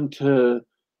onto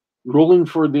rolling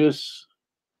for this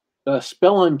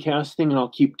spell I'm casting, and I'll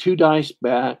keep 2 dice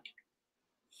back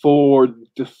for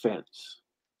defense.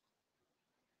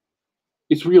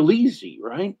 It's real easy,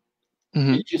 right?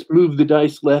 Mm-hmm. You just move the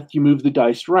dice left, you move the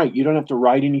dice right. You don't have to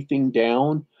write anything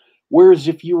down. Whereas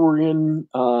if you were in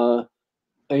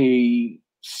a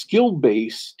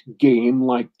skill-based game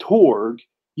like Torg,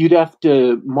 you'd have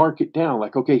to mark it down.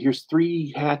 Like, okay, here's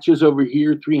 3 hatches over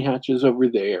here, 3 hatches over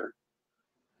there.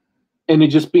 And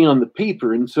it'd just be on the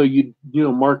paper. And so you'd,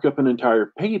 mark up an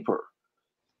entire paper.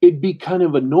 It'd be kind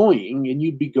of annoying, and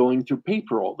you'd be going through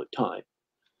paper all the time.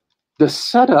 the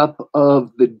setup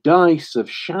of the dice of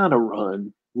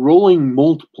Shadowrun, rolling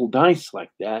multiple dice like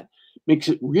that, makes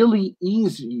it really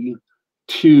easy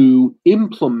to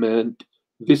implement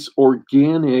this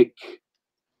organic,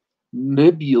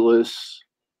 nebulous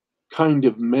kind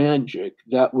of magic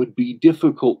that would be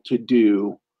difficult to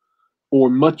do or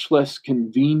much less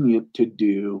convenient to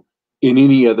do in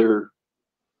any other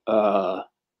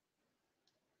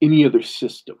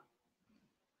system.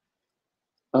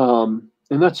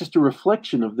 And that's just a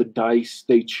reflection of the dice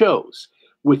they chose.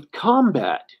 With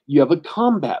combat, you have a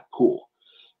combat pool,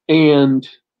 and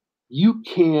you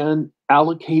can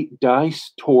allocate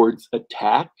dice towards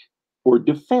attack or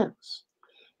defense.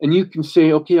 And you can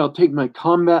say, okay, I'll take my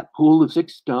combat pool of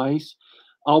 6 dice.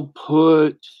 I'll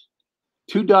put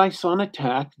 2 dice on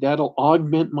attack. That'll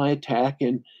augment my attack,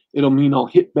 and it'll mean I'll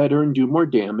hit better and do more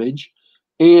damage.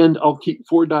 And I'll keep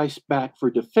 4 dice back for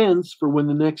defense for when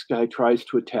the next guy tries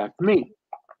to attack me.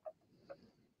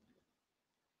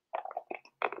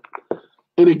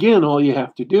 And again, all you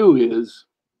have to do is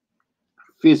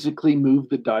physically move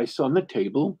the dice on the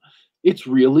table. It's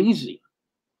real easy.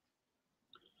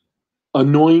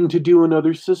 Annoying to do in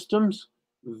other systems,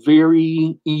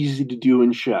 very easy to do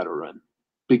in Shadowrun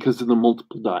because of the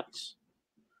multiple dice.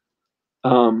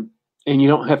 And you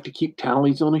don't have to keep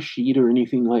tallies on a sheet or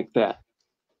anything like that.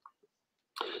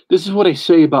 This is what I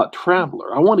say about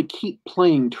Traveller. I want to keep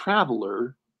playing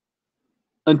Traveller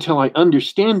until I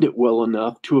understand it well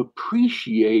enough to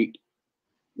appreciate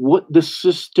what the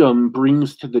system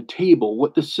brings to the table,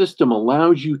 what the system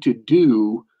allows you to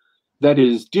do that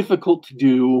is difficult to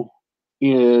do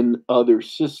in other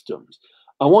systems.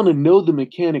 I want to know the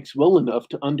mechanics well enough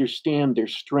to understand their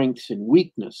strengths and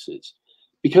weaknesses,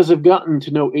 because I've gotten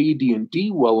to know AD&D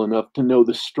well enough to know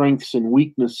the strengths and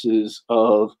weaknesses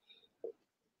of,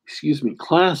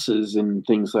 classes and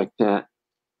things like that.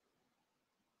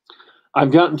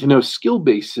 I've gotten to know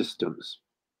skill-based systems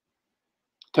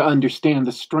to understand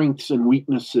the strengths and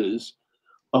weaknesses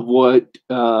of what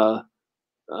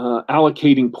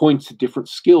allocating points to different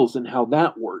skills and how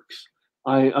that works.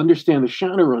 I understand the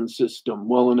Shadowrun system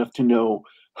well enough to know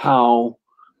how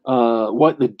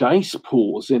what the dice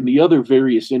pools and the other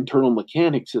various internal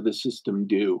mechanics of the system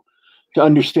do, to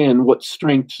understand what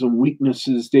strengths and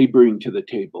weaknesses they bring to the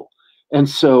table. And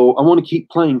so I want to keep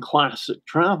playing classic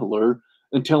Traveller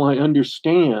until I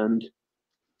understand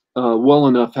well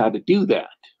enough how to do that.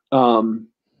 And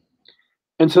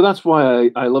so that's why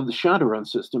I love the Shadowrun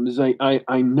system, is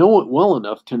I know it well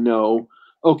enough to know,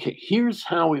 okay, here's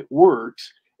how it works,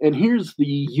 and here's the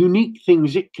unique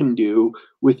things it can do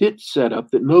with its setup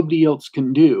that nobody else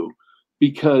can do,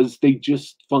 because they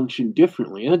just function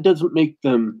differently. And it doesn't make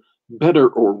them better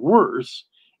or worse.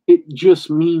 It just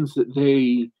means that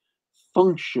they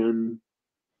function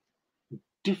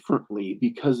differently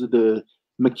because of the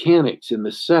mechanics in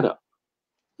the setup.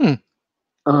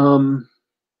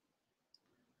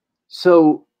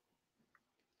 So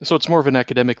it's more of an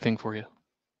academic thing for you.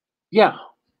 Yeah.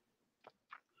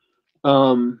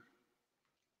 So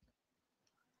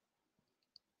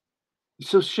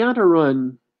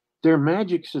Shadowrun, their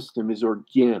magic system is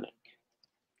organic.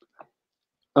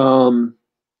 By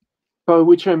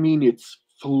which I mean it's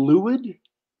fluid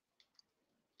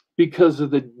because of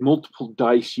the multiple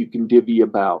dice you can divvy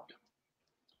about.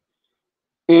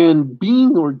 And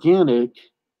being organic,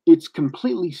 it's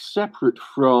completely separate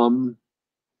from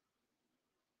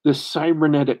the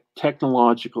cybernetic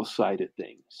technological side of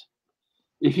things.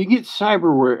 If you get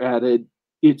cyberware added,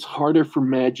 it's harder for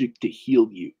magic to heal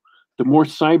you. The more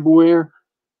cyberware,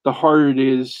 the harder it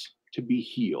is to be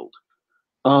healed.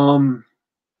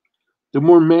 The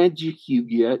more magic you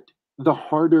get, the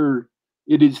harder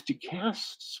it is to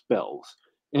cast spells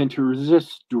and to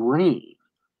resist drain.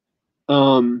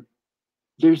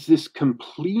 There's this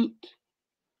complete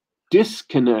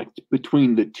disconnect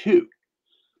between the two.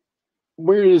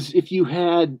 Whereas if you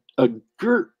had a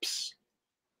GURPS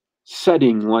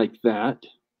setting like that,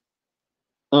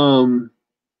 something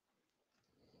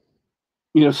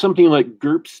like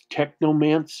GURPS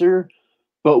Technomancer,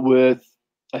 but with,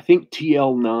 I think,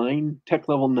 TL9, Tech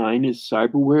Level 9 is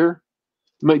cyberware.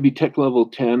 It might be Tech Level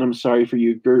 10. I'm sorry for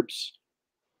you GURPS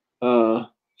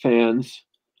fans.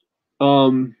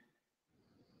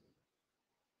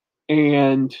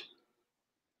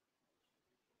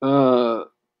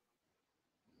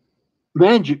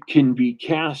 Magic can be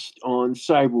cast on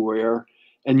cyberware,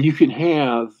 and you can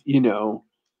have,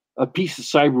 a piece of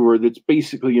cyberware that's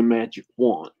basically a magic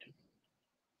wand.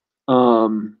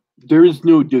 There is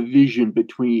no division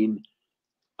between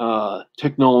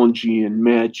technology and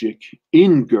magic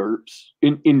in GURPS,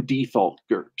 in default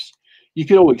GURPS. You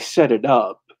can always set it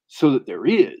up so that there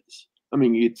is, I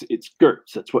mean, it's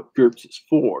GURPS. That's what GURPS is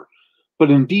for.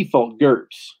 But in default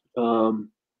GURPS,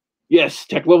 yes,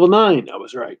 tech level 9. I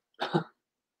was right.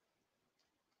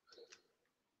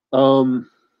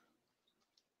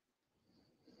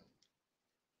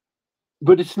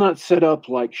 But it's not set up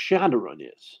like Shadowrun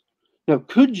is. Now,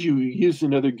 could you use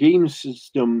another game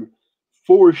system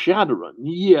for Shadowrun?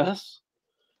 Yes,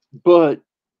 but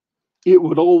it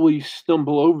would always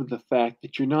stumble over the fact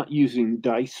that you're not using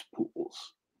dice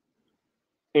pools.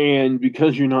 And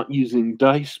because you're not using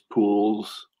dice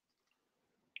pools,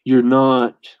 you're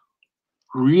not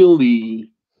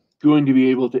really going to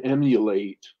be able to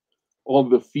emulate all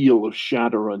the feel of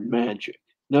Shadowrun magic.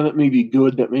 Now, that may be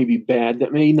good, that may be bad,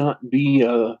 that may not be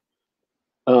a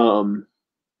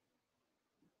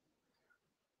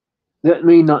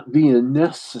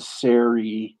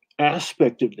necessary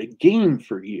aspect of the game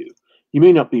for you. You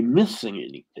may not be missing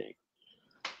anything.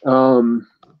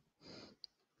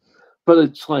 But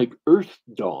it's like Earth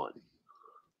Dawn.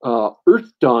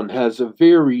 Earth Dawn has a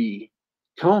very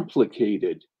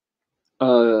complicated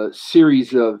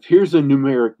series of, here's a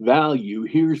numeric value,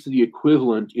 here's the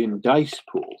equivalent in dice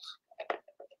pools.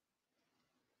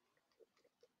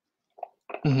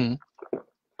 Mm-hmm.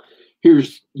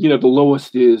 Here's, the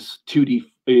lowest is 2D,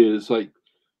 is like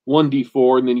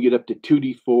 1d4, and then you get up to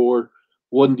 2d4,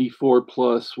 1d4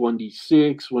 plus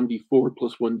 1d6, 1d4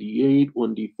 plus 1d8,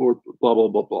 1d4, blah, blah,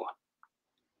 blah, blah.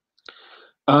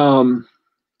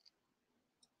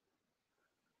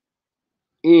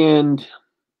 And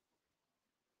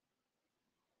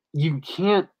you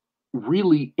can't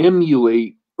really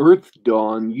emulate Earth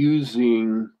Dawn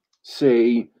using,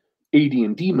 say,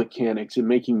 AD&D mechanics and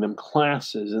making them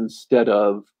classes instead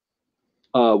of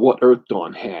what Earth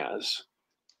Dawn has.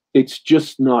 It's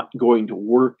just not going to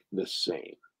work the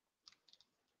same.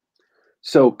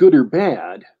 So, good or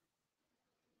bad,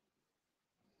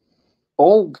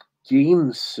 all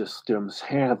game systems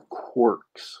have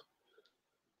quirks.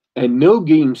 And no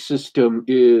game system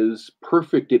is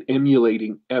perfect at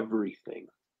emulating everything.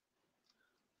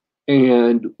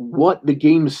 And what the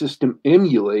game system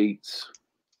emulates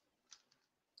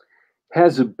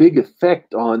has a big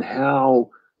effect on how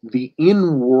the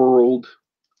in-world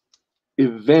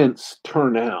events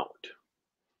turn out,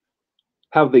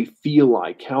 how they feel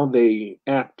like, how they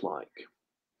act like.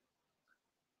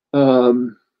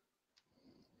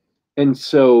 And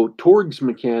so Torg's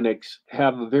mechanics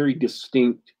have a very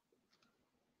distinct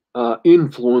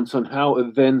influence on how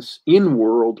events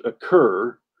in-world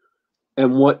occur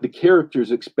and what the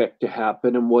characters expect to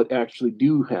happen and what actually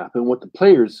do happen, what the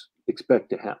players expect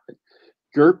to happen.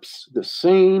 GURPS, the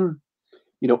same.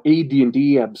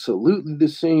 AD&D, absolutely the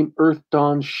same. Earth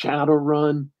Dawn,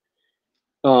 Shadowrun.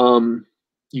 You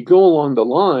go along the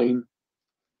line,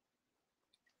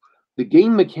 the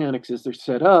game mechanics as they're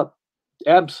set up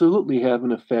absolutely have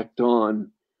an effect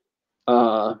on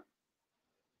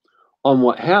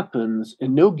what happens,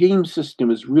 and no game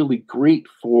system is really great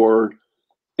for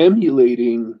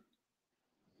emulating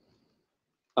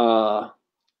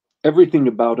everything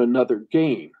about another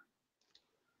game.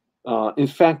 In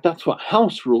fact, that's what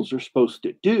house rules are supposed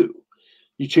to do.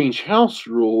 You change house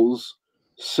rules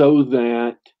so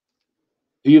that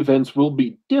the events will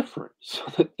be different, so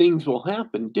that things will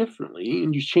happen differently,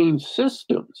 and you change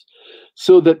systems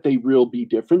so that they will be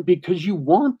different because you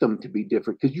want them to be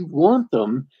different, because you want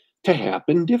them to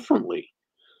happen differently.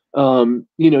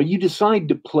 You decide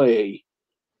to play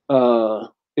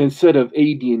instead of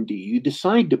AD&D, you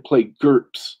decide to play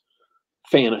GURPS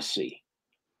fantasy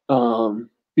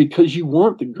because you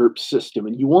want the GURPS system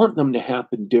and you want them to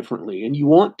happen differently, and you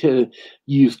want to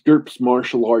use GURPS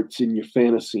martial arts in your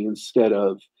fantasy instead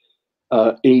of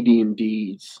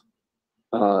AD&D's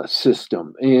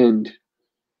system. And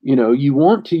you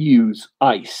want to use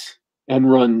ICE and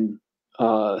run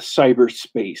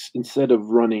cyberspace instead of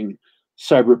running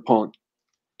Cyberpunk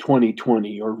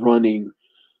 2020 or running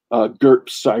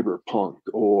GURPS Cyberpunk,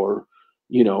 or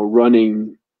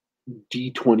running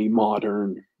D20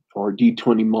 Modern or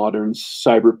D20 Modern's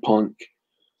Cyberpunk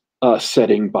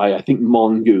setting by, I think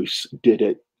Mongoose did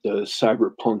it, the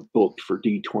Cyberpunk book for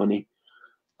D20.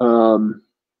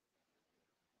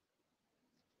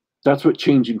 That's what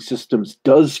changing systems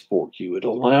does for you. It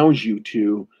allows you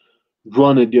to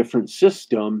run a different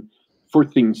system for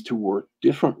things to work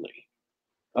differently.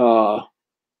 So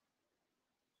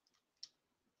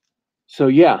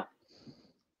yeah,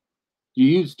 you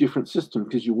use different systems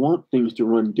because you want things to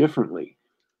run differently.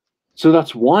 So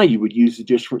that's why you would use a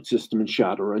different system in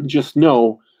Shadowrun. Just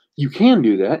know you can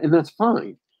do that, and that's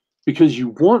fine, because you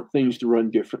want things to run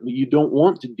differently. You don't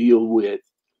want to deal with,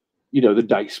 the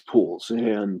dice pools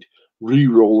and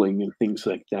re-rolling and things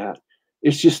like that.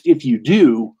 It's just if you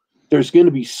do, there's going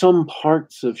to be some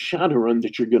parts of Shadowrun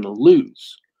that you're going to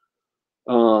lose.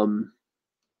 And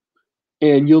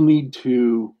you'll need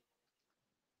to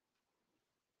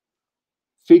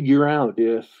figure out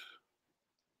if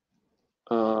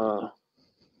how,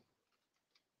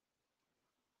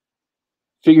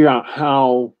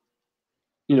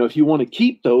 if you want to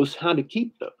keep those, how to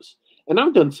keep those. And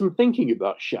I've done some thinking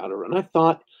about Shadowrun. I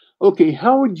thought, okay,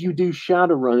 how would you do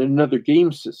Shadowrun in another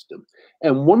game system?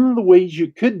 And one of the ways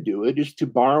you could do it is to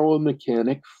borrow a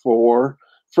mechanic from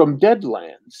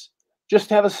Deadlands. Just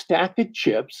have a stack of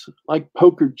chips, like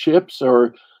poker chips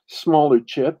or smaller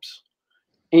chips,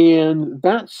 and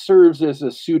that serves as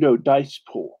a pseudo dice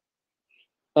pool.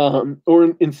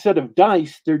 Or instead of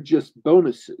dice, they're just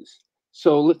bonuses.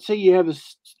 So let's say you have a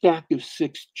stack of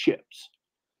 6 chips,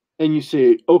 and you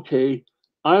say, okay,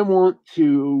 I want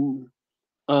to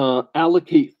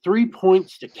allocate 3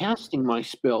 points to casting my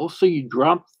spell. So you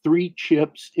drop 3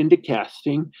 chips into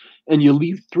casting, and you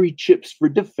leave 3 chips for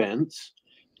defense.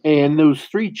 And those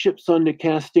 3 chips onto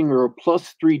casting are a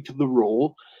 +3 to the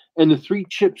roll. And the 3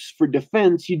 chips for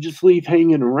defense you just leave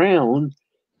hanging around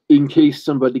in case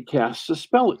somebody casts a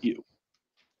spell at you.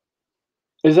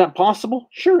 Is that possible?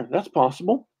 Sure, that's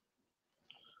possible.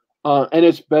 And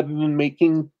it's better than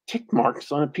making tick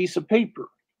marks on a piece of paper.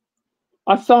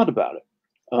 I've thought about it.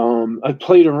 I've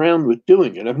played around with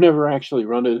doing it. I've never actually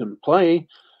run it in play,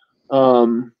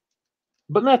 but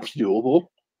that's doable.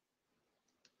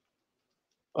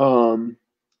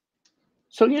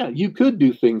 So yeah, you could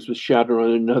do things with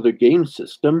Shadowrun in another game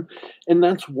system, and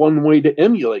that's one way to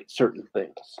emulate certain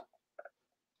things.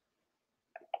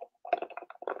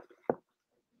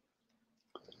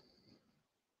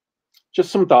 Just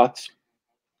some thoughts.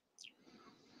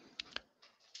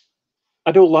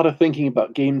 I do a lot of thinking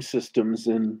about game systems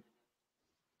and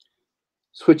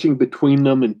switching between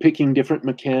them and picking different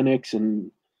mechanics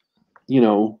and,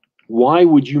 why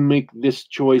would you make this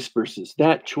choice versus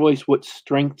that choice? What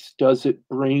strengths does it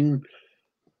bring?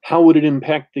 How would it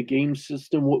impact the game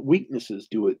system? What weaknesses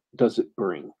does it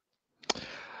bring?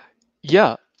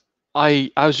 Yeah,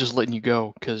 I was just letting you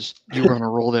go because you were on a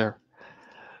roll there.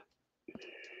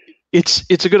 It's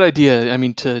a good idea. I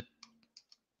mean, to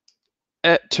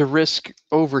risk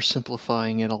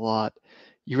oversimplifying it a lot,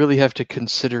 you really have to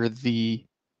consider the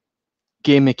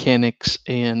game mechanics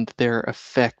and their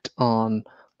effect on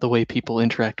the way people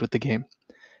interact with the game.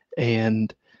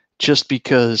 And just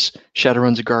because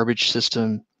Shadowrun's a garbage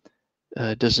system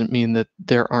doesn't mean that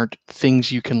there aren't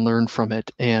things you can learn from it.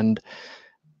 And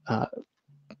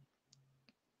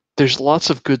there's lots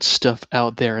of good stuff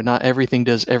out there, and not everything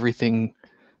does everything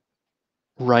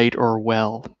right or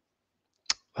well.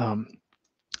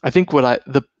 I think what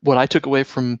I took away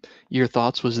from your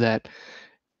thoughts was that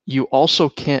you also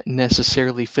can't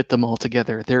necessarily fit them all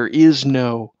together. There is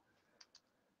no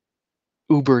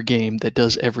Uber game that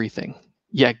does everything.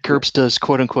 Yeah, GURPS does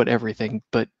quote unquote everything,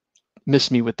 but miss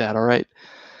me with that, all right?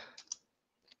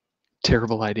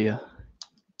 Terrible idea.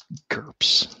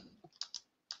 GURPS.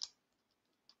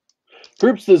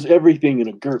 GURPS does everything in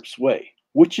a GURPS way,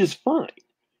 which is fine.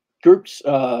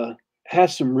 GURPS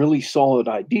has some really solid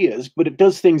ideas, but it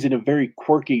does things in a very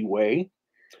quirky way.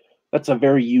 That's a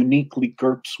very uniquely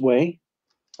GURPS way.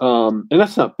 And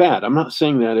that's not bad. I'm not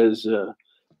saying that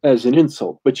as an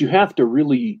insult, but you have to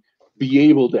really be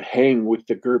able to hang with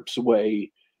the GURPS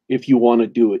way if you want to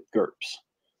do it GURPS.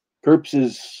 GURPS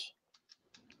is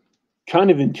kind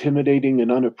of intimidating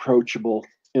and unapproachable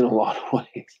in a lot of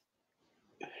ways.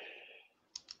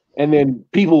 And then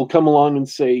people will come along and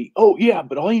say, oh, yeah,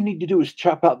 but all you need to do is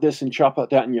chop out this and chop out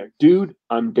that. And you're like, dude,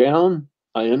 I'm down.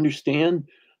 I understand.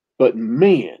 But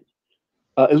man,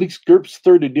 at least GURPS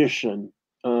 3rd edition,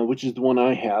 which is the one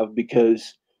I have,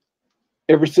 because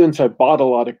ever since I bought a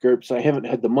lot of GURPS, I haven't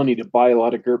had the money to buy a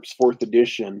lot of GURPS 4th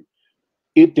edition.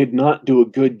 It did not do a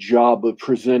good job of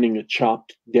presenting a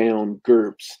chopped down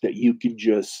GURPS that you could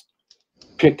just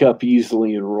pick up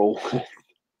easily and roll with.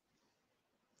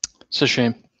 It's a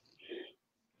shame.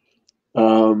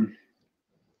 And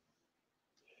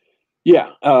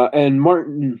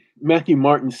Matthew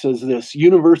Martin says this: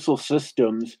 Universal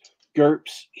Systems,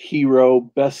 GURPS,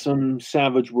 Hero, Besom,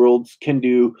 Savage Worlds can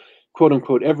do quote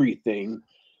unquote everything,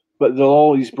 but they'll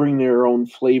always bring their own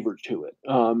flavor to it.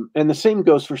 And the same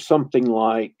goes for something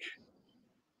like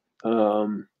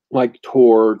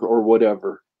Torg or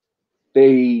whatever.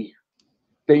 They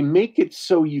make it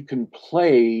so you can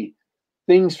play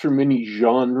things from any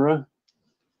genre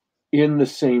in the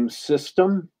same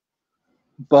system,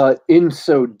 but in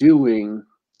so doing,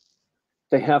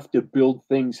 they have to build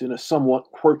things in a somewhat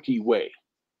quirky way.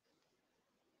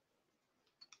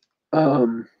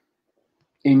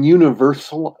 in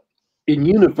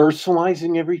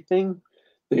universalizing everything,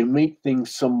 they make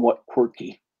things somewhat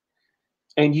quirky.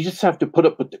 And you just have to put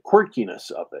up with the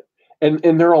quirkiness of it.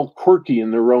 And they're all quirky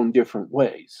in their own different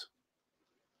ways.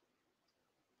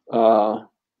 Some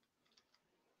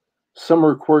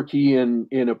are quirky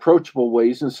in approachable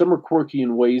ways, and some are quirky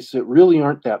in ways that really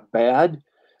aren't that bad,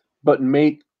 but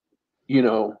make,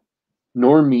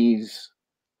 normies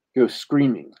go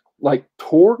screaming. Like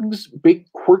Torg's big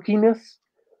quirkiness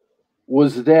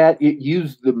was that it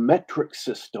used the metric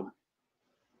system.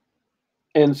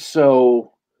 And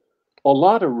so a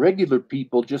lot of regular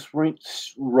people just went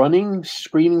running,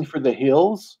 screaming for the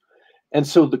hills. And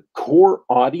so the core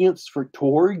audience for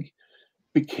Torg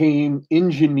became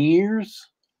engineers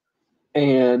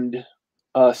and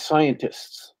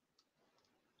scientists.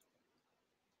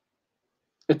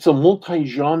 It's a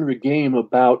multi-genre game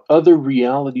about other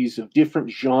realities of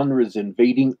different genres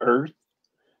invading Earth,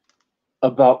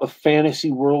 about a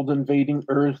fantasy world invading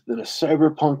Earth, and a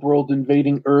cyberpunk world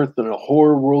invading Earth, and a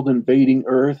horror world invading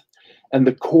Earth. And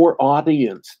the core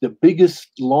audience, the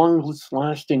biggest, longest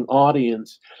lasting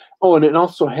audience. Oh, and it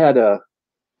also had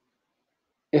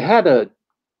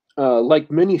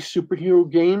like many superhero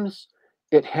games,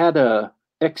 it had a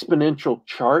exponential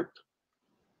chart,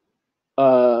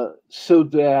 so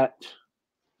that,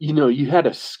 you had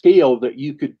a scale that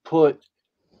you could put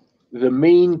the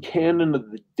main cannon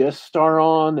of the Death Star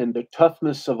on and the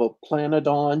toughness of a planet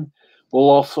on, while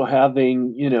also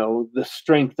having, the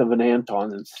strength of an ant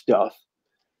on and stuff.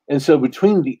 And so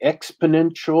between the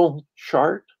exponential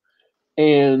chart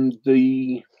and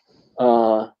the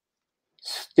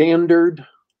standard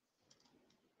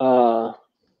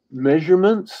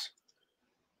measurements,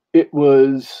 it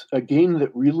was a game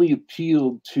that really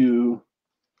appealed to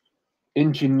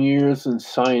engineers and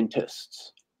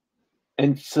scientists.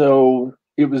 And so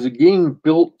it was a game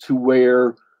built to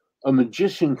where a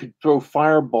magician could throw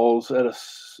fireballs at a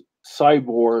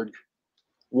cyborg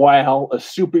while a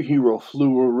superhero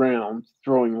flew around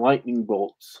throwing lightning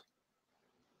bolts.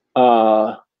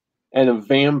 And a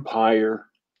vampire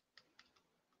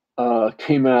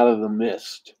came out of the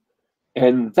mist.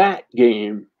 And that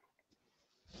game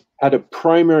had a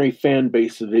primary fan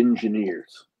base of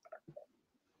engineers.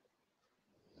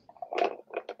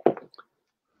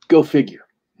 Go figure.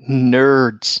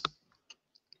 Nerds.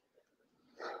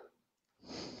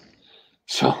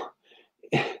 So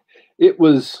it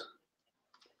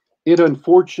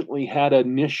unfortunately had a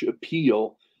niche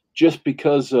appeal just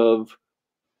because of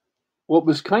what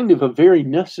was kind of a very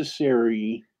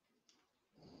necessary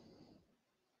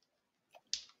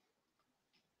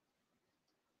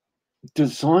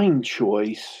design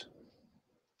choice,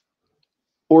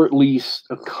 or at least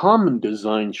a common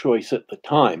design choice at the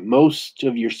time. Most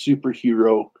of your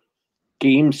superhero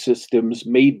game systems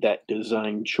made that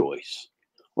design choice,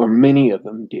 or many of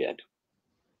them did.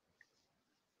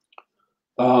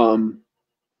 And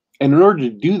in order to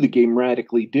do the game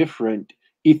radically different,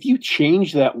 if you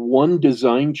change that one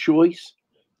design choice,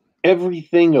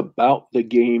 everything about the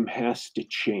game has to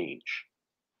change.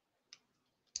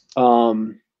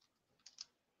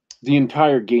 The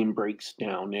entire game breaks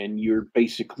down, and you're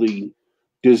basically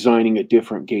designing a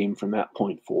different game from that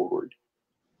point forward.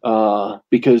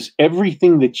 Because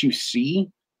everything that you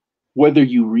see, whether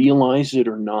you realize it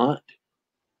or not,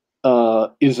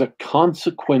 is a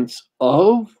consequence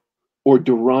of or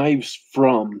derives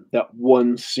from that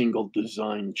one single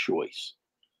design choice.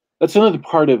 That's another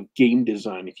part of game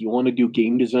design. If you want to do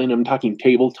game design, I'm talking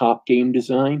tabletop game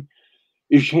design,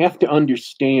 is you have to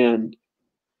understand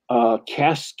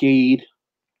cascade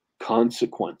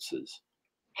consequences.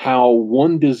 How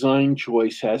one design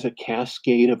choice has a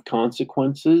cascade of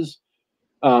consequences.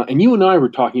 And you and I were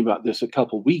talking about this a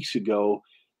couple weeks ago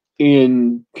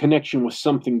in connection with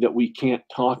something that we can't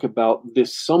talk about,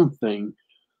 this something,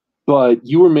 but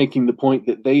you were making the point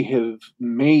that they have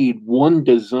made one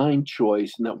design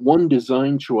choice, and that one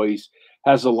design choice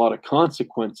has a lot of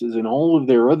consequences, and all of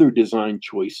their other design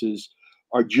choices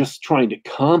are just trying to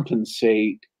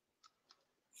compensate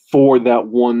for that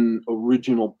one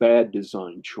original bad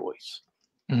design choice.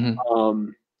 Mm-hmm.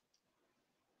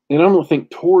 And I don't think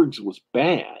Torg's was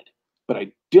bad, but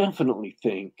I definitely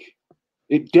think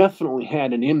it definitely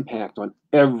had an impact on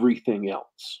everything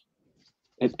else.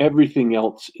 And everything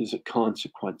else is a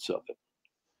consequence of it.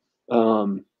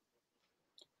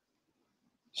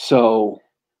 So,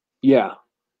 yeah,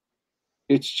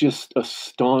 it's just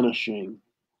astonishing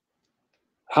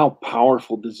how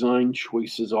powerful design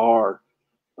choices are.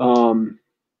 And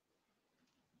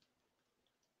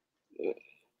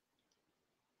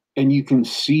you can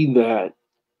see that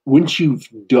once you've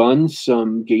done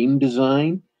some game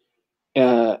design,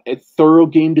 a thorough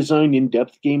game design,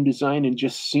 in-depth game design, and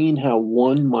just seeing how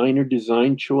one minor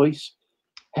design choice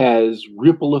has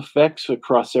ripple effects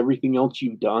across everything else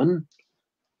you've done.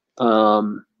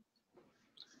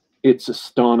 It's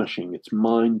astonishing. It's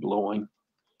mind-blowing.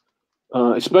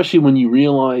 Especially when you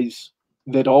realize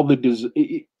that all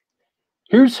the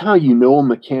here's how you know a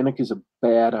mechanic is a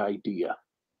bad idea.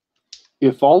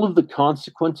 If all of the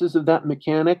consequences of that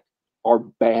mechanic are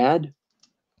bad,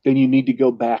 then you need to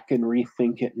go back and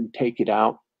rethink it and take it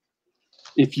out.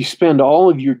 If you spend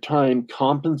all of your time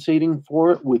compensating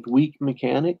for it with weak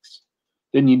mechanics,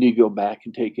 then you need to go back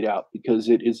and take it out, because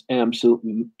it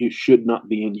should not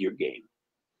be in your game.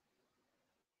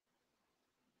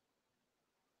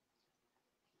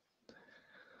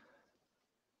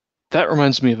 That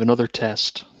reminds me of another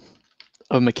test,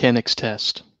 a mechanics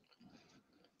test.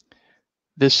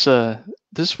 This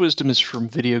wisdom is from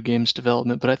video games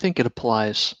development, but I think it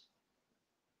applies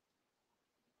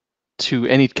to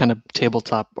any kind of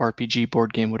tabletop RPG,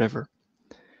 board game, whatever.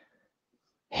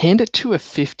 Hand it to a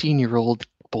 15-year-old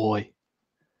boy.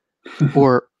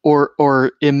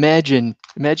 or imagine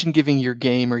giving your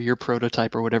game or your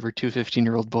prototype or whatever to a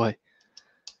 15-year-old boy.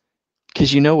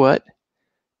 Because you know what?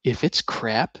 If it's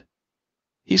crap,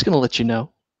 he's going to let you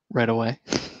know right away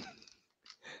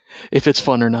if it's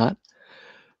fun or not.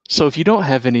 So if you don't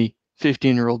have any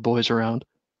 15-year-old boys around,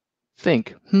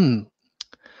 think,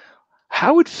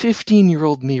 how would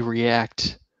 15-year-old me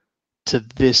react to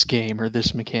this game or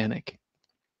this mechanic?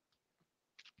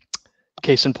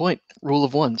 Case in point, rule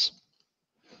of ones.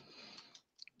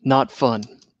 Not fun.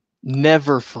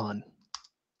 Never fun.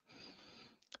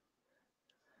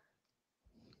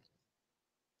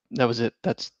 That was it.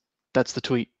 That's the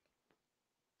tweet.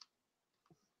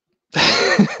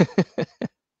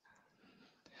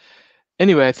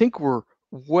 Anyway, I think we're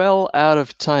well out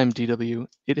of time, DW.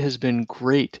 It has been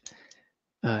great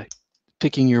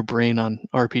picking your brain on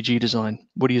RPG design.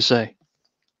 What do you say?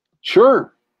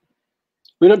 Sure.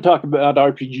 We don't talk about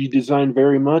RPG design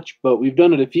very much, but we've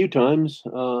done it a few times.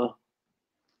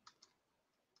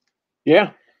 Yeah.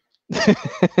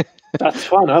 That's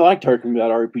fun. I like talking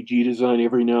about RPG design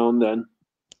every now and then.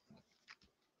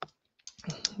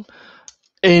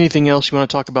 Anything else you want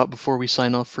to talk about before we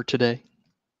sign off for today?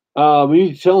 We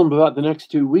need to tell them about the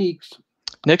next 2 weeks.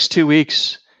 Next 2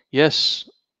 weeks, yes.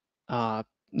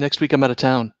 Next week I'm out of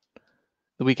town.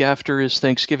 The week after is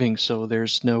Thanksgiving, so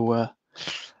there's no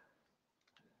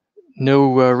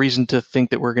reason to think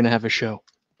that we're going to have a show.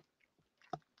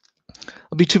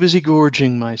 I'll be too busy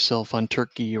gorging myself on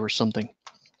turkey or something.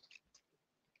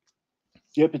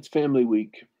 Yep, it's family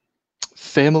week.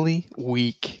 Family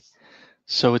week.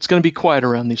 So it's going to be quiet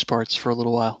around these parts for a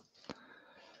little while.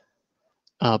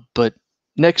 But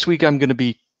next week I'm going to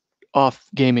be off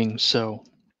gaming, so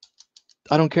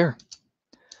I don't care.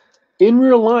 In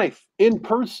real life, in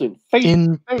person, face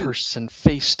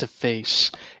to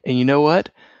face. And you know what?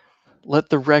 Let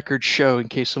the record show, in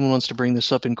case someone wants to bring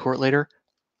this up in court later,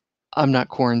 I'm not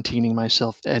quarantining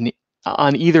myself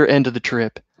on either end of the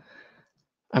trip.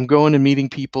 I'm going and meeting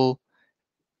people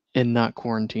and not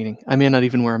quarantining. I may not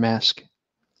even wear a mask.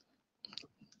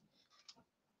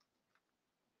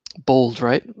 Bold,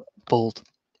 right? Bold.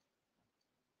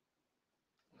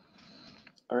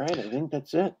 All right, I think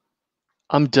that's it.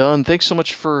 I'm done. Thanks so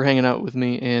much for hanging out with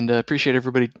me, and appreciate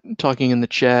everybody talking in the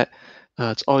chat.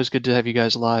 It's always good to have you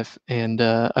guys live, and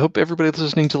I hope everybody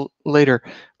listening to later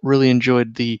really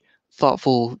enjoyed the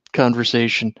thoughtful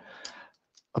conversation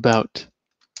about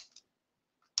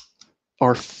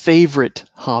our favorite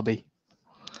hobby.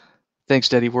 Thanks,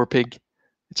 Daddy Warpig.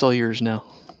 It's all yours now.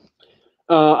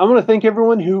 I want to thank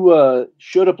everyone who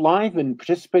showed up live and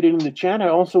participated in the chat. I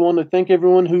also want to thank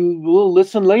everyone who will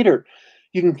listen later.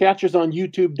 You can catch us on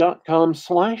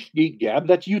youtube.com/geekgab.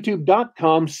 That's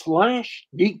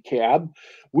youtube.com/geekgab.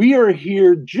 We are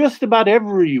here just about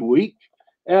every week,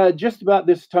 just about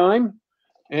this time.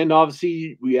 And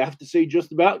obviously, we have to say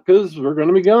just about because we're going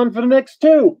to be gone for the next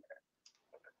 2.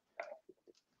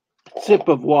 Sip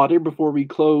of water before we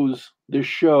close this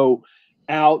show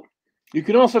out. You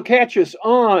can also catch us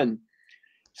on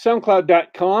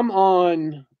SoundCloud.com,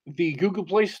 on the Google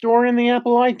Play Store and the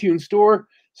Apple iTunes Store,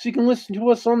 so you can listen to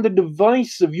us on the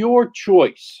device of your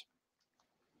choice.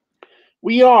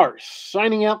 We are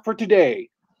signing out for today,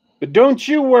 but don't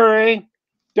you worry,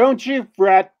 don't you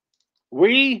fret,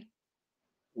 we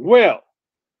will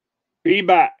be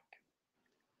back.